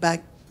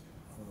feedback.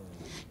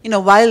 You know,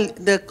 while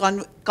the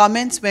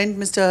comments went,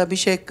 Mr.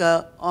 Abhishek,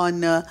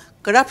 on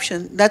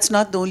corruption, that's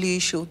not the only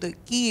issue. The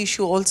key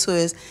issue also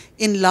is,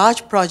 in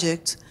large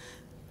projects,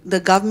 the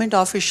government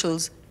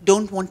officials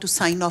don't want to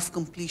sign off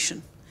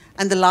completion,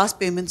 and the last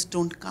payments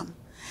don't come.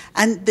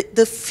 And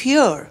the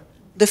fear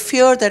the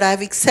fear that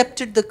I've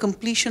accepted the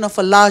completion of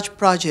a large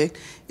project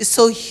is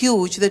so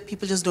huge that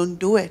people just don't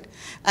do it.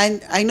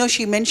 And I know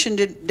she mentioned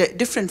it,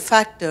 different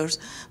factors,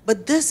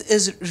 but this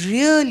is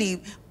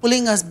really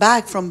pulling us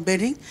back from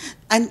bidding.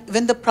 And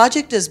when the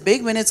project is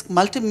big, when it's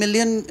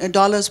multi-million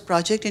dollars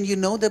project, and you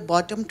know the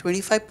bottom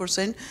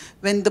 25%,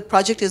 when the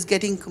project is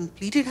getting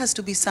completed, has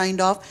to be signed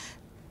off,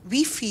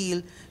 we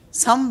feel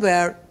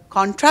somewhere,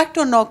 contract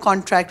or no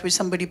contract, which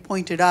somebody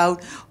pointed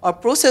out, or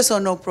process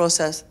or no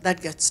process,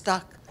 that gets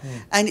stuck.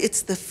 And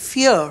it's the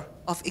fear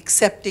of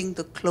accepting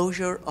the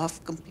closure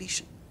of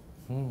completion.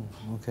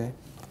 Okay.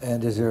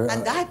 And is there...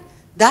 And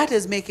that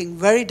is making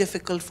very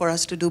difficult for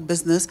us to do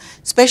business,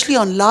 especially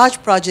on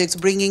large projects,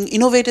 bringing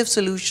innovative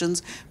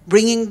solutions,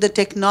 bringing the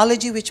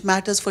technology which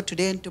matters for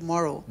today and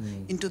tomorrow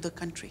into the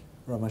country.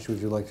 Ramesh, would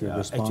you like to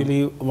respond?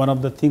 Actually, one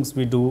of the things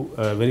we do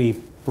very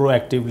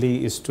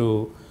proactively is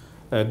to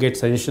get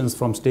suggestions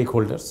from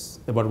stakeholders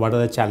about what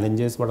are the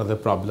challenges, what are the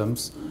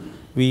problems.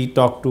 We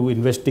talk to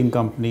investing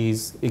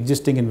companies,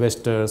 existing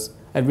investors,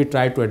 and we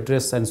try to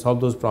address and solve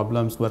those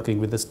problems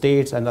working with the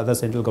states and other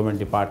central government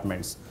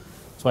departments.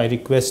 So I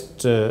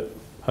request her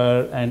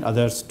and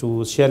others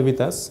to share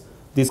with us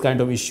these kind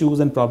of issues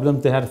and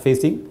problems they are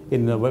facing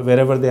in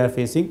wherever they are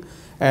facing,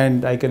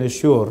 and I can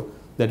assure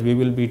that we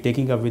will be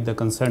taking up with the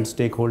concerned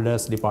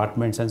stakeholders,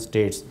 departments and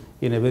states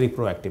in a very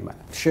proactive manner.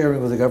 Sharing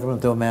with the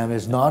government, though, ma'am,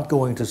 is not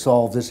going to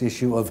solve this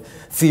issue of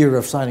fear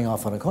of signing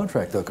off on a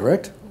contract, though,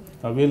 correct?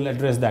 We'll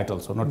address that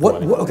also, not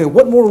okay,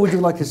 what more would you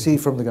like to see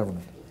from the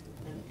government?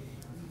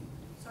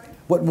 Sorry?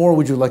 What more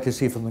would you like to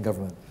see from the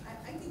government?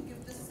 I think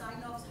if the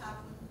sign-offs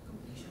happen,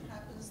 completion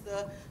happens,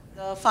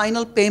 the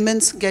final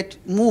payments get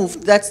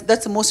moved, that's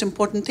the most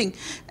important thing.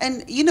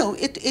 And you know,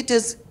 it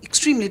is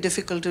extremely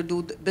difficult to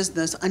do the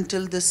business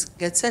until this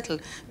gets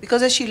settled.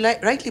 Because as she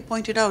rightly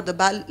pointed out,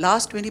 the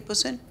last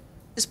 20%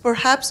 is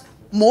perhaps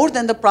more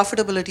than the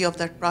profitability of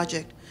that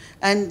project.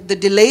 And the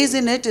delays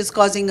in it is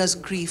causing us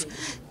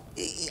grief.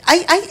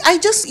 I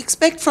just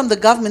expect from the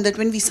government that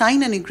when we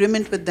sign an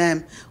agreement with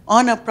them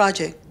on a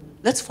project,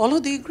 let's follow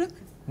the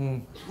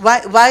agreement.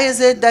 Why is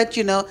it that,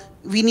 you know,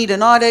 we need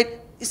an audit?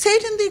 Say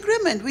it in the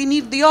agreement. We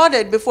need the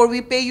audit before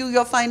we pay you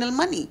your final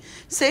money.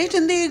 Say it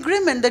in the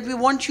agreement that we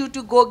want you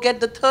to go get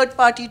the third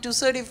party to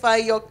certify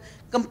your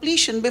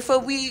completion before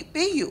we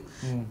pay you.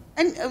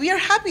 And we are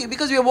happy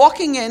because we are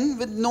walking in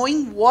with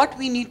knowing what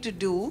we need to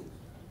do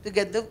to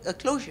get the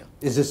closure.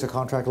 Is this a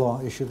contract law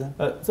issue then?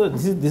 So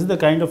this is the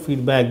kind of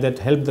feedback that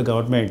helped the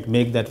government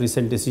make that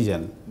recent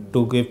decision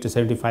to give to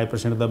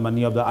 75% of the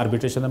money of the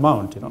arbitration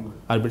amount, you know,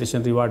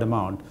 arbitration reward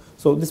amount.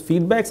 So these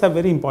feedbacks are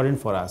very important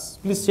for us.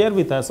 Please share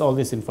with us all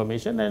this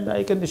information, and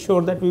I can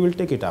assure that we will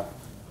take it up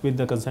with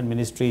the concerned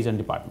ministries and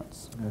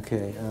departments.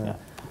 Okay. Yeah.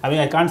 I mean,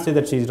 I can't say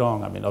that she's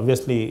wrong. I mean,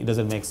 obviously it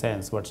doesn't make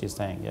sense what she's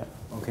saying. Yeah.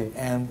 Okay.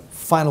 And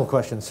final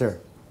question, sir.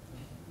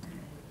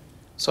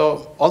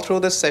 So all through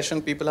this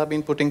session, people have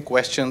been putting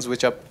questions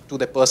which are to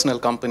their personal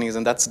companies,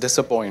 and that's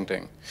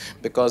disappointing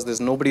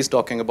because nobody's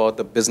talking about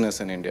the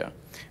business in India.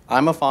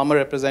 I'm a farmer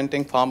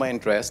representing farmer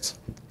interests,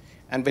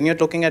 and when you're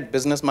looking at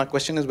business, my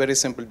question is very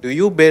simple. Do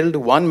you build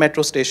one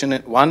metro station,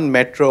 one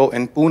metro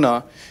in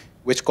Pune,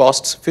 which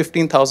costs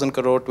 15,000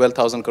 crore,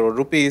 12,000 crore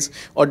rupees,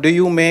 or do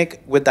you make,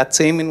 with that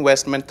same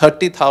investment,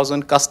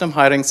 30,000 custom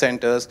hiring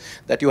centers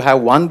that you have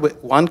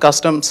one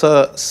custom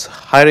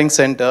hiring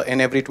center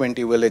in every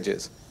 20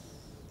 villages?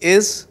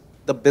 Is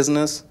the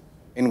business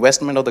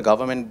investment of the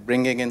government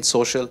bringing in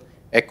social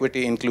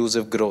equity,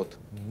 inclusive growth?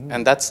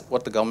 And that's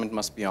what the government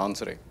must be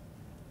answering.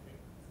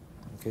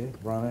 Okay,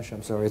 Ramesh,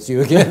 I'm sorry, it's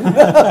you again.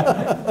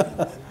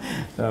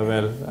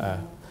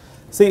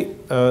 See,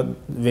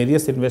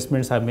 various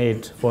investments are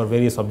made for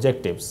various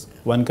objectives.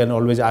 One can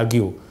always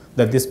argue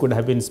that this could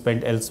have been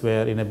spent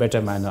elsewhere in a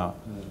better manner.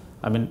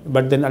 I mean,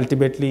 but then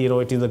ultimately, you know,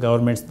 it is the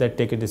governments that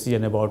take a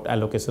decision about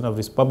allocation of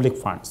these public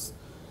funds.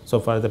 So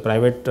far as the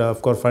private,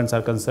 of course, funds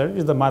are concerned,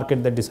 it's the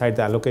market that decides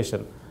the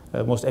allocation,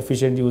 most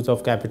efficient use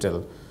of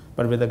capital.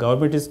 But when the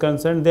government is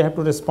concerned, they have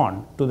to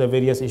respond to the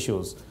various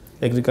issues.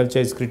 Agriculture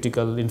is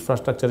critical,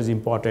 infrastructure is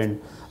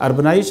important,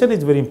 urbanization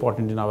is very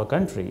important in our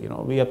country. You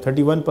know, we have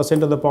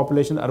 31% of the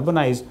population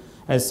urbanized,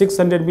 and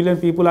 600 million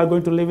people are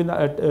going to live in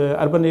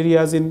urban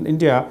areas in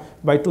India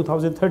by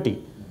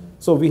 2030.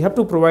 So we have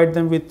to provide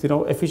them with, you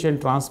know,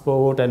 efficient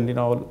transport and, you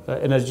know,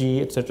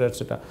 energy, etc.,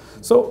 etc.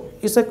 So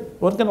it's like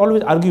one can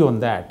always argue on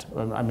that.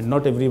 I mean,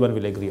 not everyone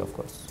will agree, of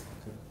course.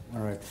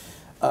 All right.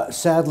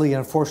 Sadly,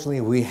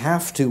 unfortunately, we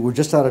have to. We're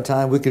just out of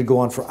time. We could go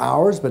on for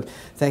hours, but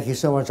thank you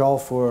so much all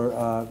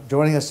for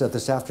joining us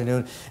this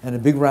afternoon. And a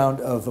big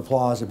round of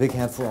applause, a big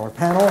hand for our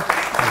panel,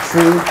 and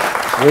True,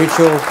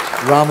 Rachel,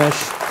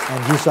 Ramesh,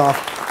 and Yusuff.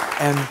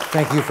 And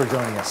thank you for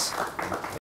joining us.